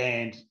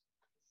 Okay.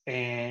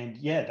 and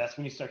yeah, that's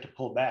when you start to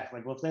pull back.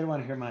 Like, well, if they don't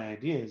want to hear my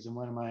ideas, then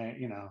what am I?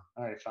 You know,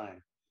 all right,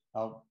 fine.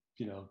 I'll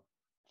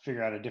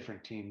figure out a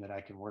different team that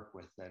I can work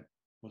with that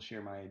will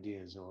share my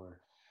ideas, or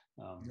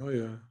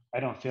I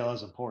don't feel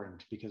as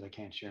important because I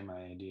can't share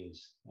my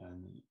ideas,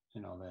 and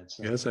that's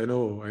yes, I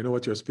know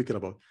what you're speaking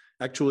about.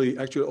 Actually,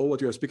 all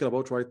what you're speaking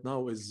about right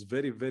now is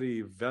very,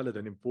 very valid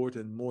and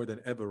important, more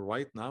than ever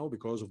right now,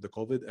 because of the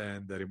COVID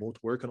and the remote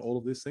work and all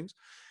of these things.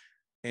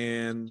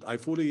 And I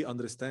fully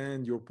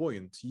understand your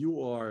point.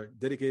 You are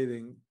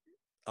dedicating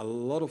a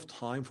lot of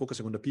time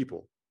focusing on the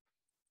people.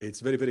 It's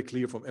very, very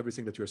clear from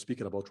everything that you're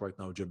speaking about right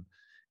now, Jim.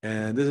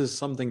 And this is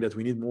something that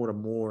we need more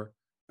and more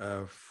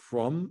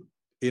from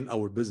in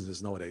our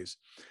business nowadays.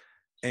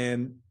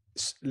 And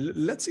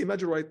let's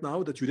imagine right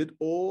now that you did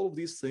all of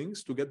these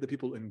things to get the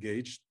people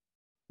engaged,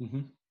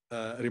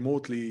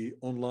 remotely,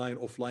 online,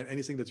 offline,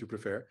 anything that you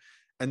prefer.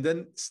 And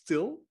then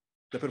still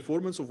the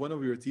performance of one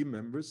of your team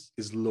members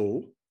is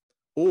low,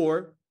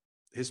 or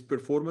his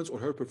performance or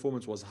her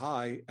performance was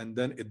high and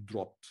then it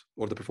dropped,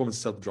 or the performance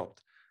itself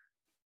dropped.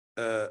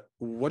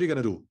 What are you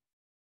going to do?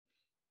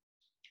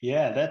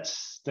 Yeah,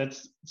 that's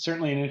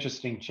certainly an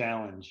interesting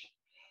challenge.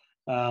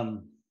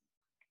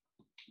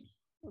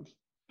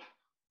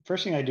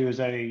 First thing I do is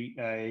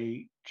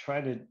I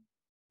try to,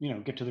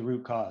 get to the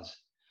root cause.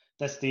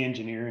 That's the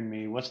engineer in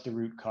me. What's the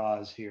root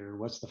cause here?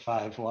 What's the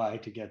 5 why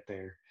to get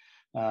there?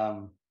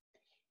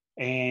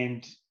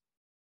 And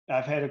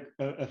I've had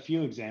a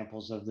few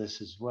examples of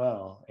this as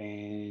well.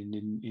 And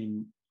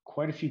in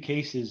quite a few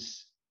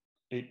cases,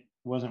 it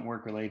wasn't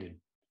work related.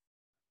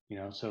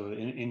 So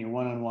in your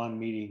one-on-one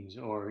meetings,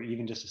 or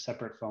even just a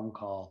separate phone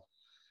call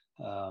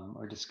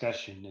or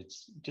discussion,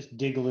 it's just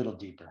dig a little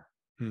deeper.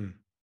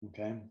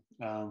 Okay.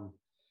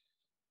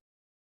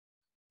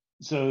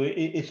 So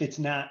if it's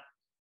not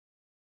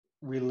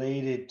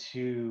related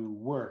to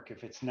work,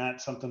 if it's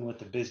not something with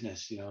the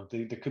business,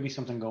 there could be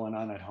something going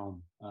on at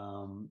home.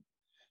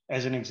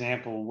 As an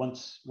example,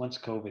 once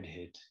COVID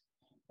hit,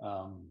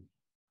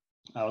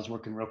 I was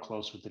working real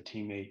close with a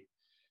teammate.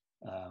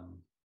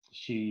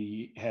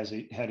 She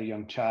had a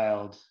young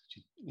child.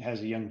 She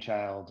has a young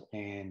child,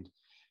 and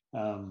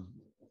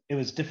it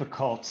was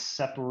difficult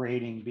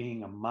separating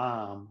being a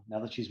mom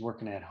now that she's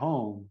working at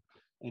home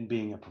and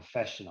being a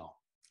professional.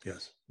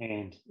 Yes.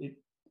 And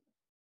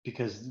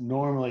because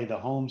normally the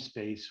home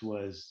space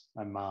was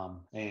my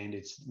mom, and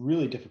it's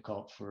really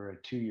difficult for a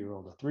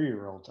 2-year-old, a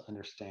 3-year-old to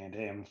understand,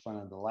 hey, I'm in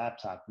front of the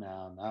laptop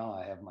now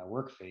I have my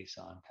work face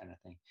on, kind of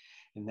thing.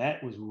 And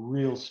that was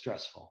real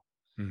stressful.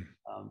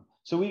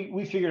 So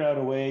we figured out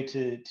a way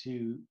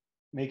to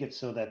make it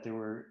so that there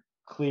were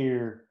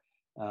clear,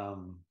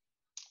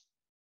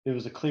 it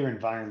was a clear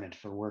environment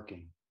for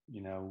working.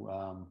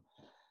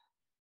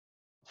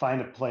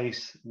 Find a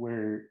place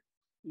where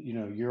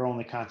you're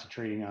only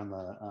concentrating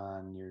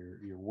on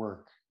your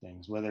work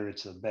things, whether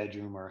it's a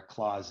bedroom or a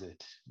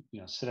closet.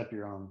 Set up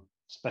your own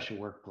special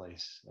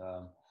workplace.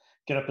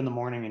 Get up in the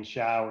morning and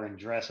shower and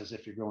dress as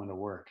if you're going to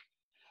work.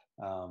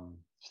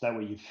 So that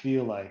way you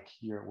feel like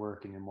you're at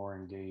work and you're more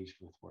engaged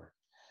with work.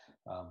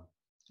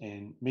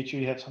 And make sure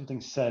you have something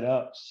set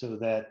up so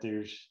that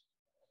there's,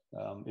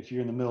 if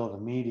you're in the middle of a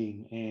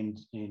meeting and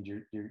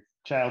your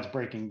child's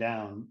breaking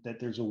down, that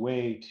there's a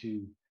way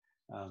to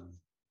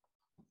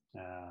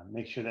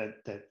make sure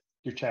that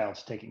your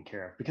child's taken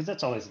care of, because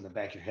that's always in the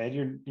back of your head.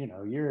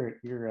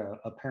 You're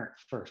a parent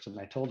first, and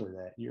I told her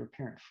that you're a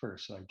parent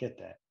first, so I get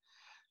that.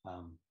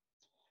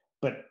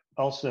 But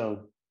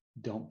also,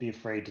 don't be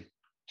afraid to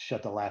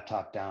shut the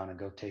laptop down and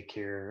go take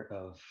care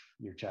of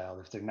your child.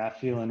 If they're not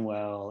feeling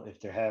well,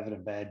 if they're having a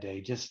bad day,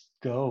 just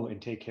go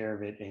and take care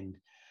of it and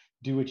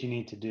do what you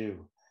need to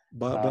do.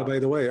 But by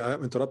the way,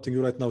 I'm interrupting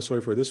you right now. Sorry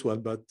for this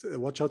one, but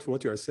watch out for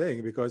what you are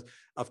saying, because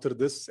after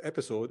this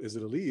episode is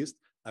released,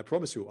 I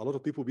promise you, a lot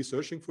of people will be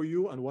searching for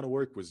you and want to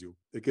work with you,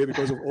 okay,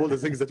 because of all the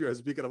things that you are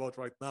speaking about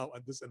right now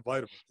and this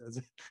environment.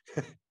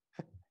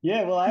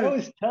 Yeah, well, I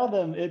always tell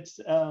them it's,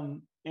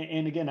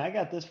 and again, I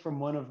got this from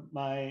one of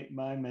my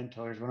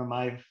mentors, one of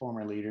my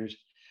former leaders.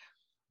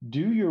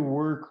 Do your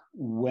work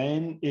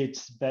when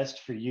it's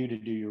best for you to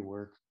do your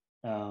work,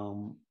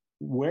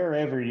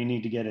 wherever you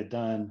need to get it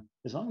done.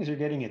 as long as you're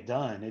getting it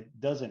done, it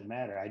doesn't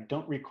matter. I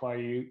don't require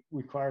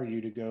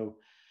you to go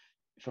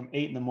from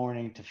 8 in the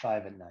morning to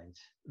 5 at night.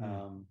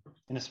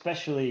 And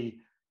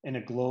especially in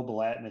a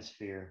global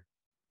atmosphere,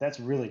 that's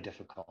really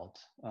difficult.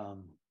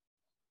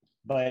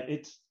 But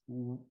it's,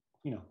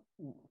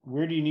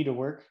 where do you need to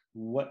work?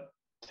 What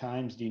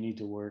times do you need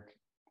to work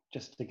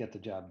just to get the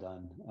job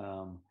done?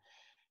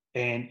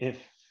 And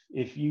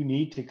if you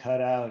need to cut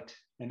out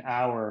an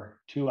hour,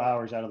 2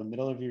 hours out of the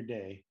middle of your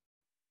day,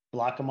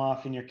 block them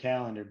off in your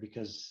calendar,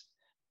 because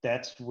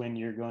that's when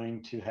you're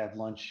going to have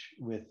lunch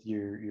with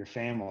your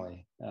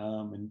family,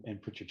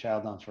 and put your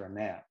child down for a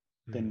nap.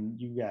 Then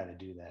you got to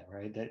do that,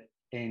 right?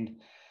 In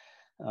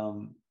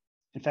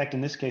fact,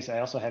 in this case, I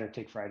also had her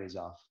take Fridays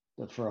off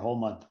for a whole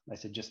month. I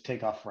said, just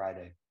take off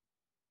Friday.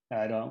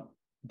 I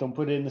don't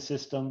put it in the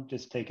system,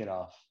 just take it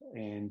off,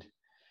 and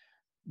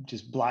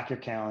just block your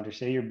calendar.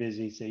 Say you're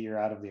busy, say you're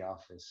out of the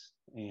office,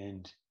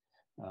 and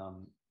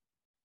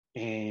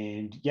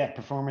yeah,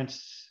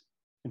 performance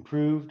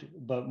improved,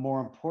 but more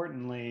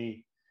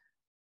importantly,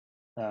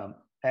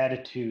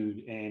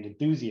 attitude and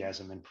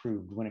enthusiasm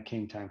improved when it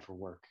came time for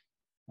work.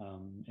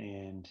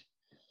 And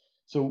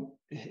so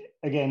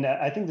again,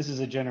 I think this is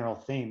a general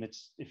theme.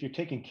 It's, if you're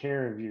taking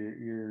care of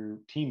your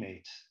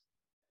teammates,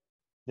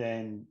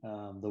 then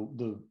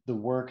the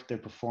work, their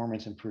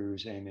performance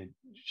improves, and it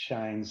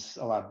shines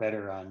a lot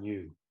better on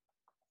you.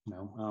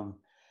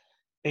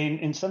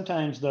 And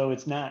sometimes, though,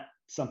 it's not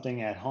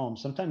something at home.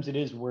 Sometimes it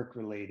is work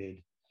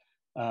related.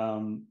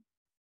 I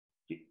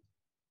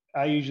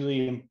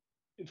usually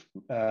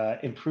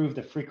increase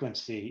the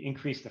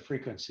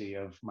frequency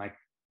of my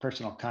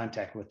personal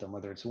contact with them,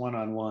 whether it's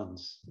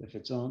one-on-ones. If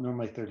it's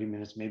normally 30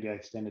 minutes, maybe I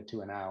extend it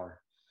to an hour.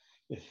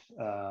 If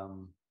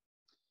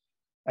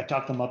I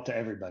talk them up to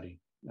everybody.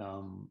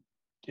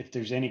 If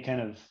there's any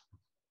kind of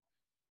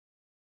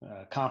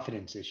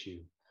confidence issue,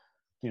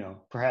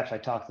 perhaps I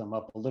talk them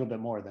up a little bit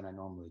more than I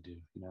normally do.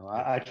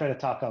 I try to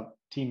talk up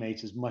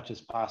teammates as much as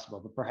possible,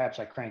 but perhaps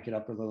I crank it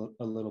up a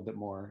little bit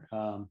more.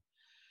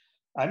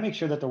 I make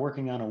sure that they're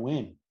working on a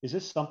win. Is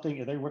this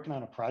something, are they working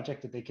on a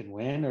project that they can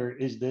win, or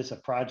is this a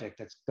project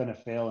that's going to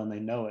fail and they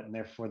know it, and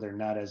therefore they're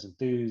not as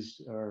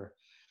enthused, or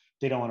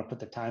they don't want to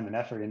put the time and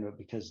effort into it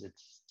because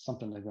it's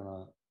something they're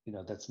going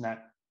to, that's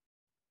not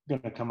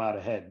going to come out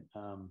ahead.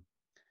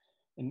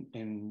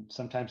 And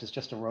sometimes it's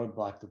just a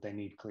roadblock that they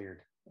need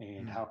cleared.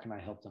 And how can I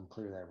help them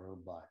clear that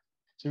roadblock?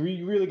 So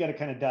you really got to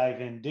kind of dive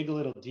in, dig a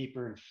little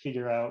deeper, and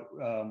figure out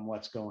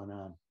what's going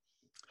on.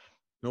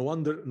 No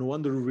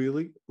wonder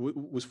really,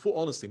 with full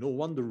honesty, no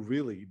wonder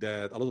really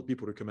that a lot of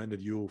people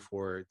recommended you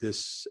for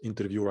this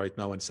interview right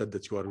now and said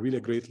that you are really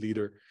a great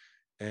leader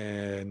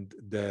and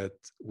that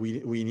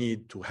we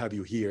need to have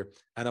you here.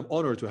 And I'm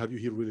honored to have you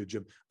here, really,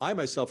 Jim. I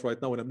myself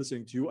right now, when I'm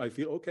listening to you, I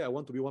feel, okay, I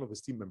want to be one of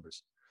his team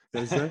members.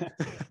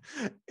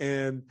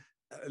 And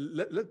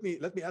let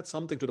me add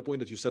something to the point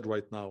that you said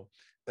right now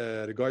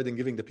regarding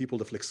giving the people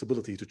the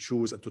flexibility to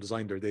choose and to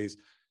design their days.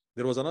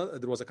 There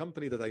was a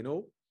company that I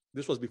know.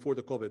 This was before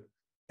the COVID,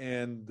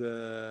 and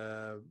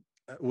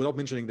without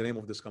mentioning the name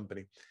of this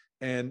company,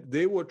 and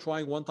they were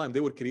trying one time.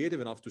 They were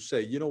creative enough to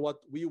say, you know what,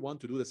 we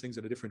want to do the things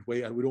in a different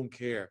way, and we don't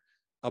care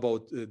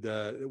about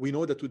we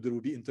know that there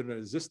will be internal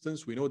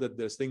resistance. We know that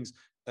there's things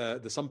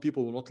that some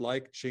people will not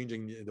like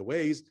changing the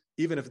ways,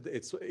 even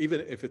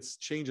if it's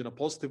change in a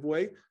positive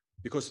way,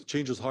 because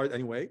change is hard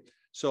anyway.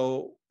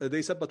 So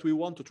they said, but we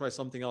want to try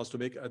something else to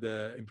make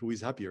the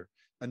employees happier.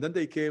 And then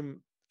they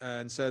came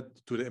and said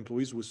to the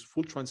employees with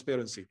full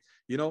transparency,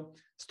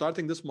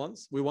 starting this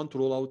month, we want to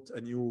roll out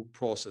a new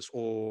process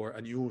or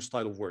a new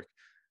style of work.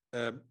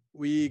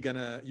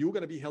 You're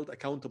gonna be held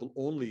accountable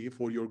only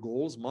for your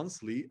goals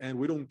monthly, and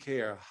we don't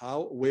care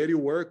where you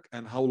work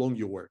and how long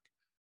you work.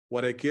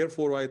 What I care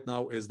for right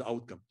now is the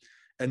outcome.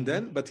 And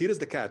then, but here is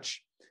the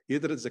catch. Here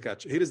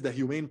is the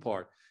humane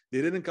part.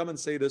 They didn't come and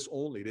say this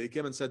only. They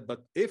came and said,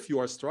 but if you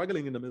are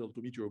struggling in the middle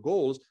to meet your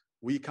goals,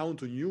 we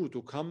count on you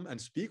to come and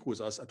speak with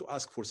us and to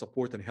ask for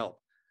support and help.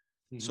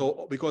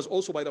 So, because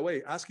also, by the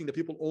way, asking the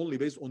people only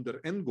based on their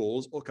end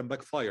goals can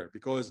backfire,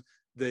 because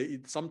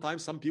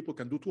sometimes some people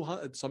can do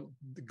some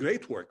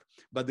great work,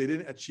 but they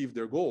didn't achieve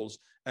their goals.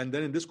 And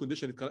then in this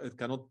condition,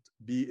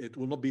 it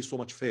will not be so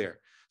much fair.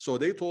 So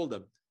they told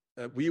them,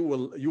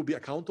 you'll be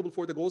accountable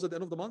for the goals at the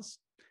end of the month.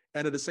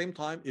 And at the same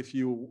time, if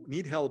you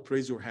need help,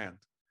 raise your hand.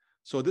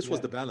 So this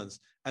was the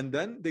balance. And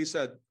then they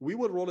said, we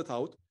will roll it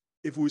out.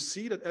 If we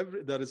see that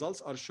the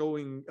results are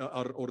showing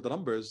or the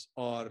numbers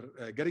are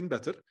getting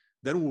better,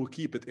 then we'll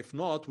keep it. If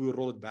not, we'll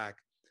roll it back.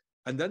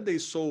 And then they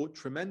saw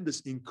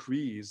tremendous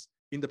increase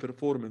in the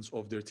performance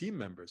of their team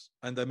members.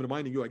 And I'm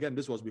reminding you again,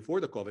 this was before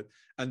the COVID.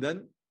 And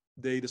then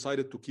they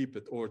decided to keep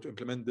it or to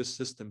implement this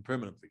system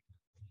permanently.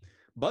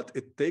 But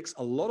it takes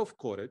a lot of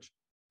courage,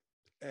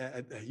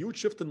 a huge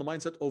shift in the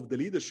mindset of the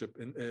leadership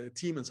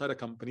team inside a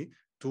company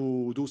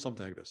to do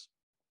something like this,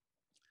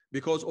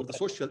 because of the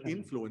social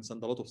influence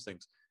and a lot of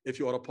things. If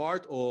you are a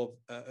part of,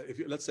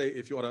 let's say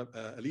if you are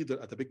a leader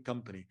at a big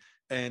company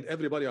and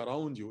everybody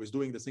around you is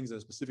doing the things in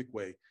a specific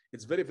way,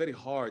 it's very, very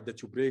hard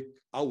that you break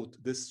out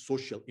this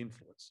social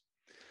influence.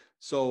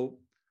 So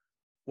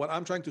what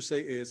I'm trying to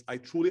say is I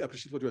truly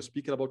appreciate what you're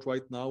speaking about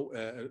right now,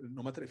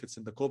 no matter if it's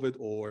in the COVID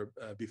or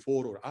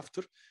before or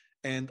after.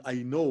 And I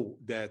know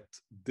that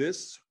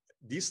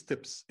these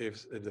tips,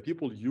 if the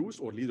people use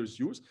or leaders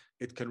use,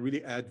 it can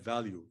really add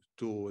value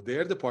to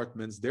their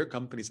departments, their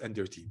companies, and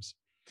their teams.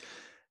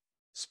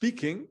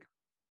 Speaking,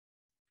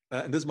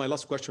 and this is my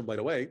last question, by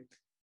the way,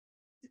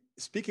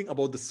 speaking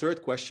about the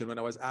third question, when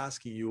I was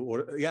asking you,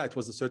 it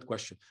was the third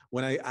question,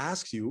 when I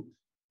asked you,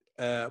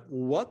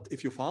 what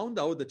if you found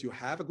out that you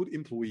have a good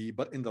employee,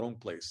 but in the wrong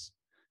place?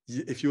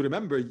 If you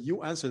remember,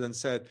 you answered and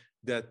said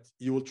that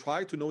you will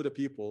try to know the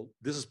people.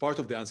 This is part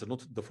of the answer,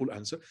 not the full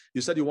answer.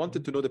 You said you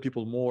wanted to know the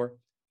people more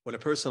on a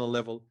personal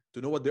level,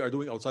 to know what they are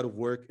doing outside of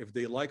work, if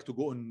they like to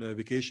go on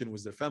vacation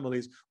with their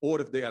families,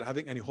 or if they are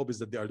having any hobbies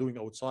that they are doing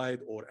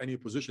outside, or any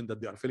position that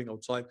they are filling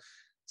outside.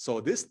 So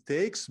this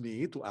takes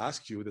me to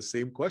ask you the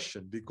same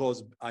question,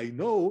 because I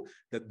know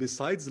that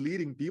besides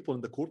leading people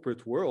in the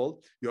corporate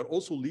world, you're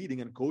also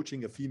leading and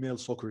coaching a female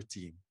soccer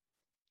team.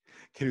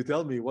 Can you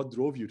tell me what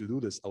drove you to do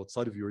this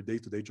outside of your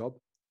day-to-day job?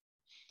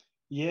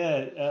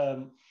 Yeah,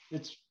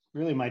 it's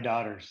really my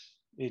daughters.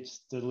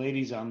 It's the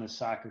ladies on the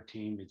soccer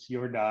team. It's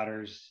your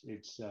daughters.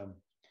 It's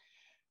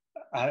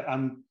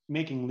I'm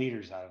making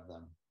leaders out of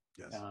them.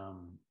 Yes.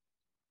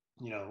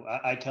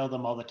 I tell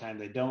them all the time,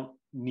 they don't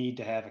need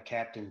to have a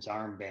captain's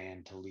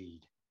armband to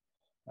lead.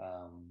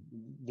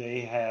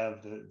 They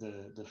have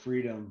the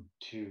freedom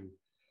to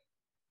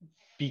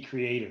be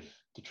creative,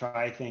 to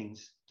try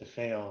things, to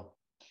fail,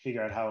 to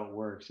figure out how it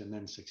works, and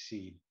then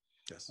succeed.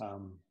 Yes.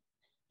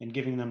 And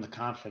giving them the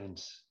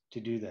confidence to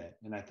do that.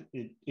 And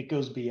it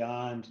goes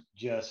beyond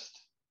just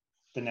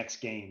the next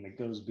game. It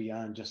goes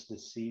beyond just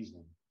this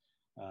season.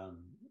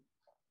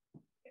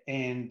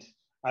 And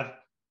I've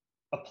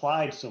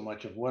applied so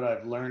much of what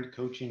I've learned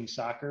coaching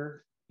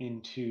soccer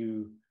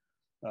into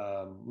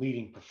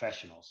leading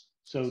professionals.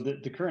 So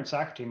the current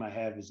soccer team I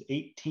have is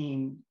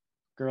 18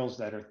 girls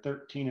that are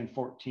 13 and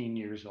 14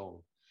 years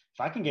old.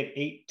 If I can get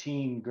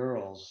 18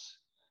 girls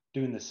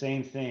doing the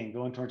same thing,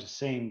 going towards the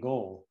same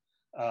goal,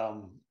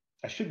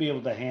 I should be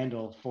able to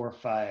handle 4 or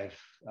 5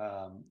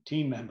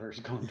 team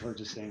members going towards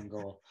the same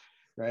goal,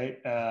 right?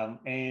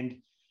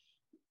 And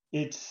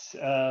it's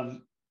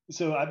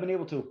so I've been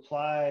able to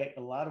apply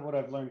a lot of what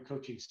I've learned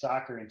coaching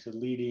soccer into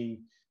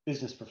leading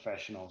business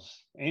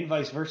professionals, and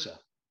vice versa.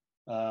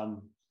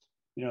 I'm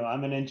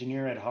an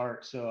engineer at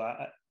heart, so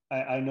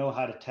I know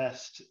how to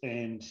test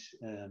and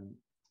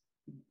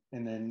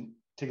then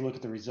take a look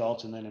at the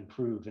results and then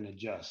improve and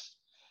adjust.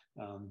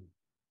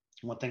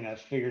 One thing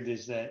I've figured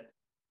is that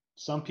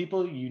some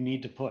people you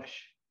need to push.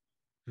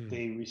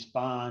 They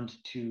respond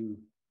to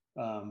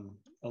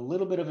a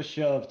little bit of a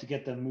shove to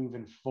get them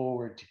moving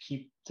forward,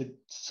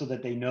 so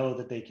that they know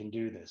that they can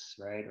do this,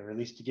 right? Or at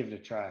least to give it a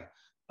try.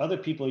 Other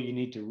people you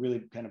need to really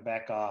kind of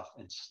back off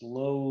and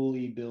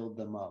slowly build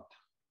them up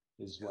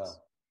as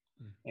well.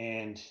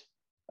 And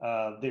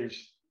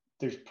there's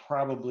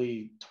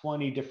probably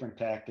 20 different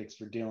tactics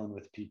for dealing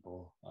with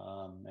people,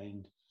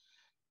 and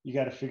you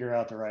got to figure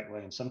out the right way.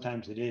 And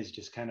sometimes it is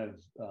just kind of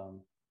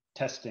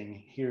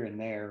testing here and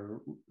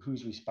there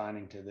who's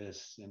responding to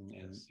this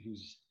and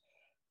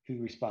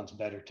who responds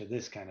better to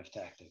this kind of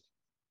tactic.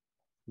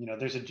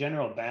 There's a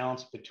general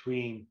balance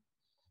between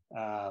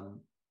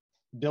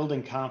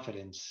building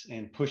confidence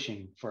and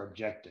pushing for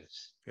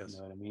objectives. Yes. You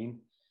know what I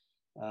mean?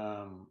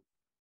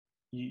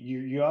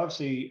 You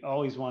obviously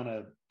always want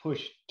to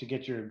push to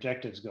get your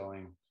objectives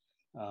going,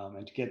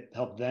 and to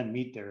help them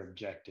meet their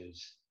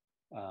objectives.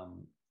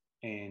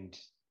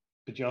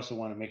 But you also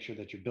want to make sure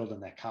that you're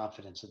building that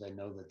confidence so they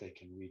know that they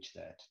can reach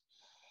that.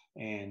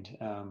 And,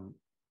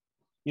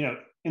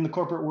 in the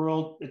corporate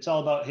world, it's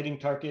all about hitting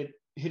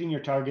your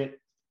target,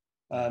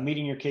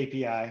 meeting your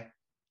KPI.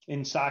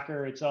 In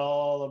soccer, it's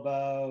all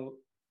about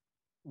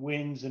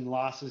wins and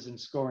losses and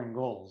scoring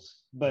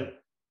goals.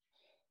 But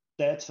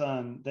that's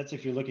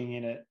if you're looking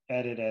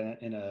at it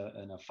in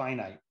a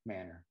finite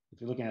manner.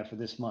 If you're looking at it for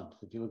this month,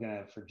 if you're looking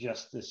at it for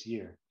just this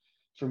year.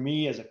 For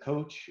me as a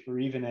coach, or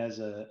even as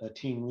a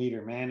team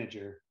leader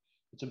manager,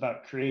 it's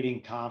about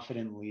creating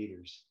confident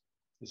leaders.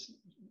 It's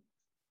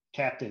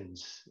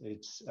captains.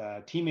 It's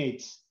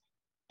teammates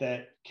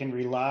that can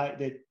rely,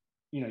 that,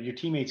 your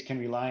teammates can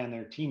rely on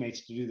their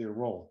teammates to do their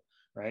role,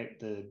 right?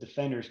 The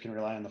defenders can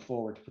rely on the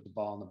forward to put the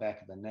ball in the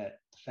back of the net.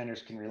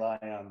 Defenders can rely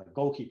on the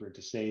goalkeeper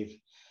to save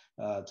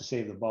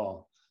the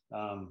ball.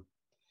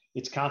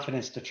 It's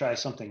confidence to try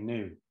something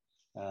new,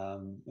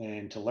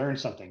 and to learn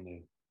something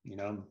new.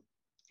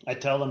 I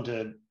tell them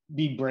to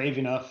be brave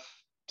enough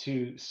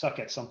to suck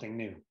at something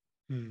new,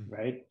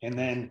 right? And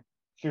then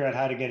figure out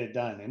how to get it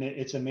done. And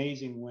it's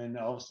amazing when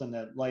all of a sudden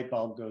that light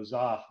bulb goes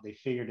off, they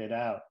figured it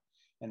out,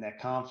 and that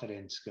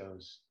confidence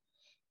goes.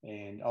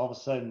 And all of a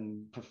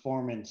sudden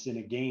performance in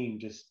a game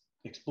just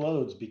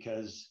explodes,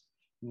 because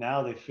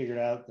now they figured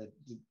out that,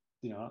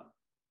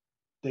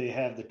 they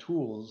have the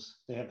tools,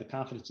 they have the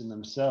confidence in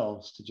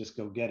themselves to just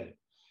go get it.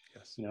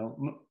 Yes.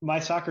 My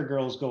soccer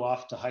girls go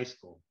off to high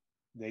school.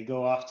 They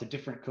go off to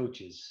different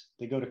coaches.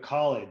 They go to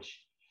college.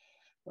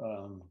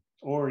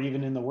 or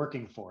even in the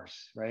working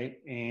force, right?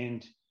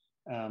 And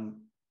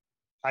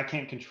I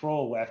can't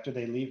control after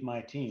they leave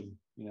my team.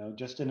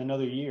 Just in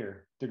another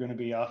year, they're going to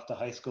be off to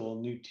high school,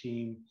 new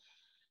team,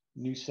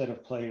 new set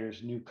of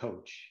players, new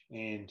coach,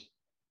 and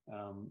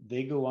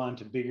they go on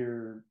to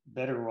bigger,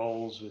 better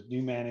roles with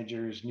new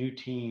managers, new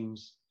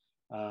teams,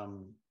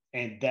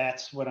 and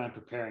that's what I'm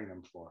preparing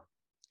them for.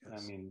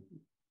 Yes. I mean,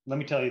 let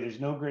me tell you, there's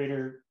no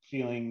greater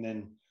feeling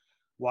than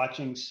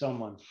watching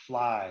someone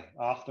fly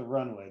off the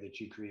runway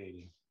that you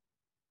created.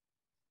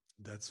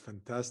 That's a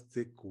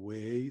fantastic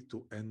way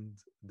to end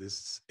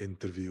this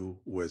interview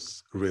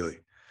with, really.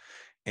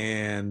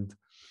 And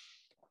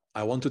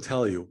I want to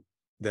tell you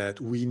that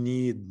we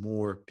need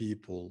more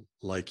people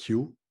like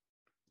you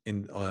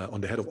on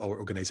the head of our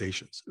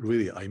organizations.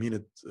 Really, I mean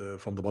it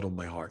from the bottom of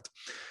my heart.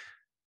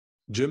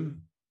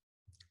 Jim,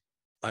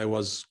 I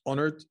was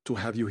honored to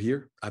have you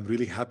here. I'm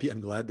really happy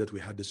and glad that we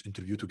had this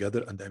interview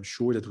together, and I'm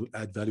sure that will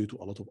add value to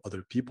a lot of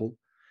other people.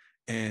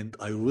 And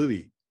I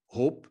really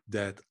hope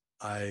that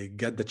I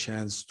get the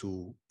chance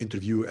to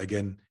interview you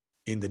again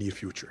in the near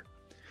future.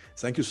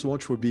 Thank you so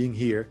much for being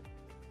here,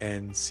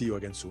 and see you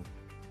again soon.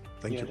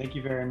 Thank you. Thank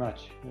you very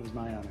much. It was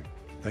my honor.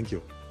 Thank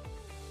you.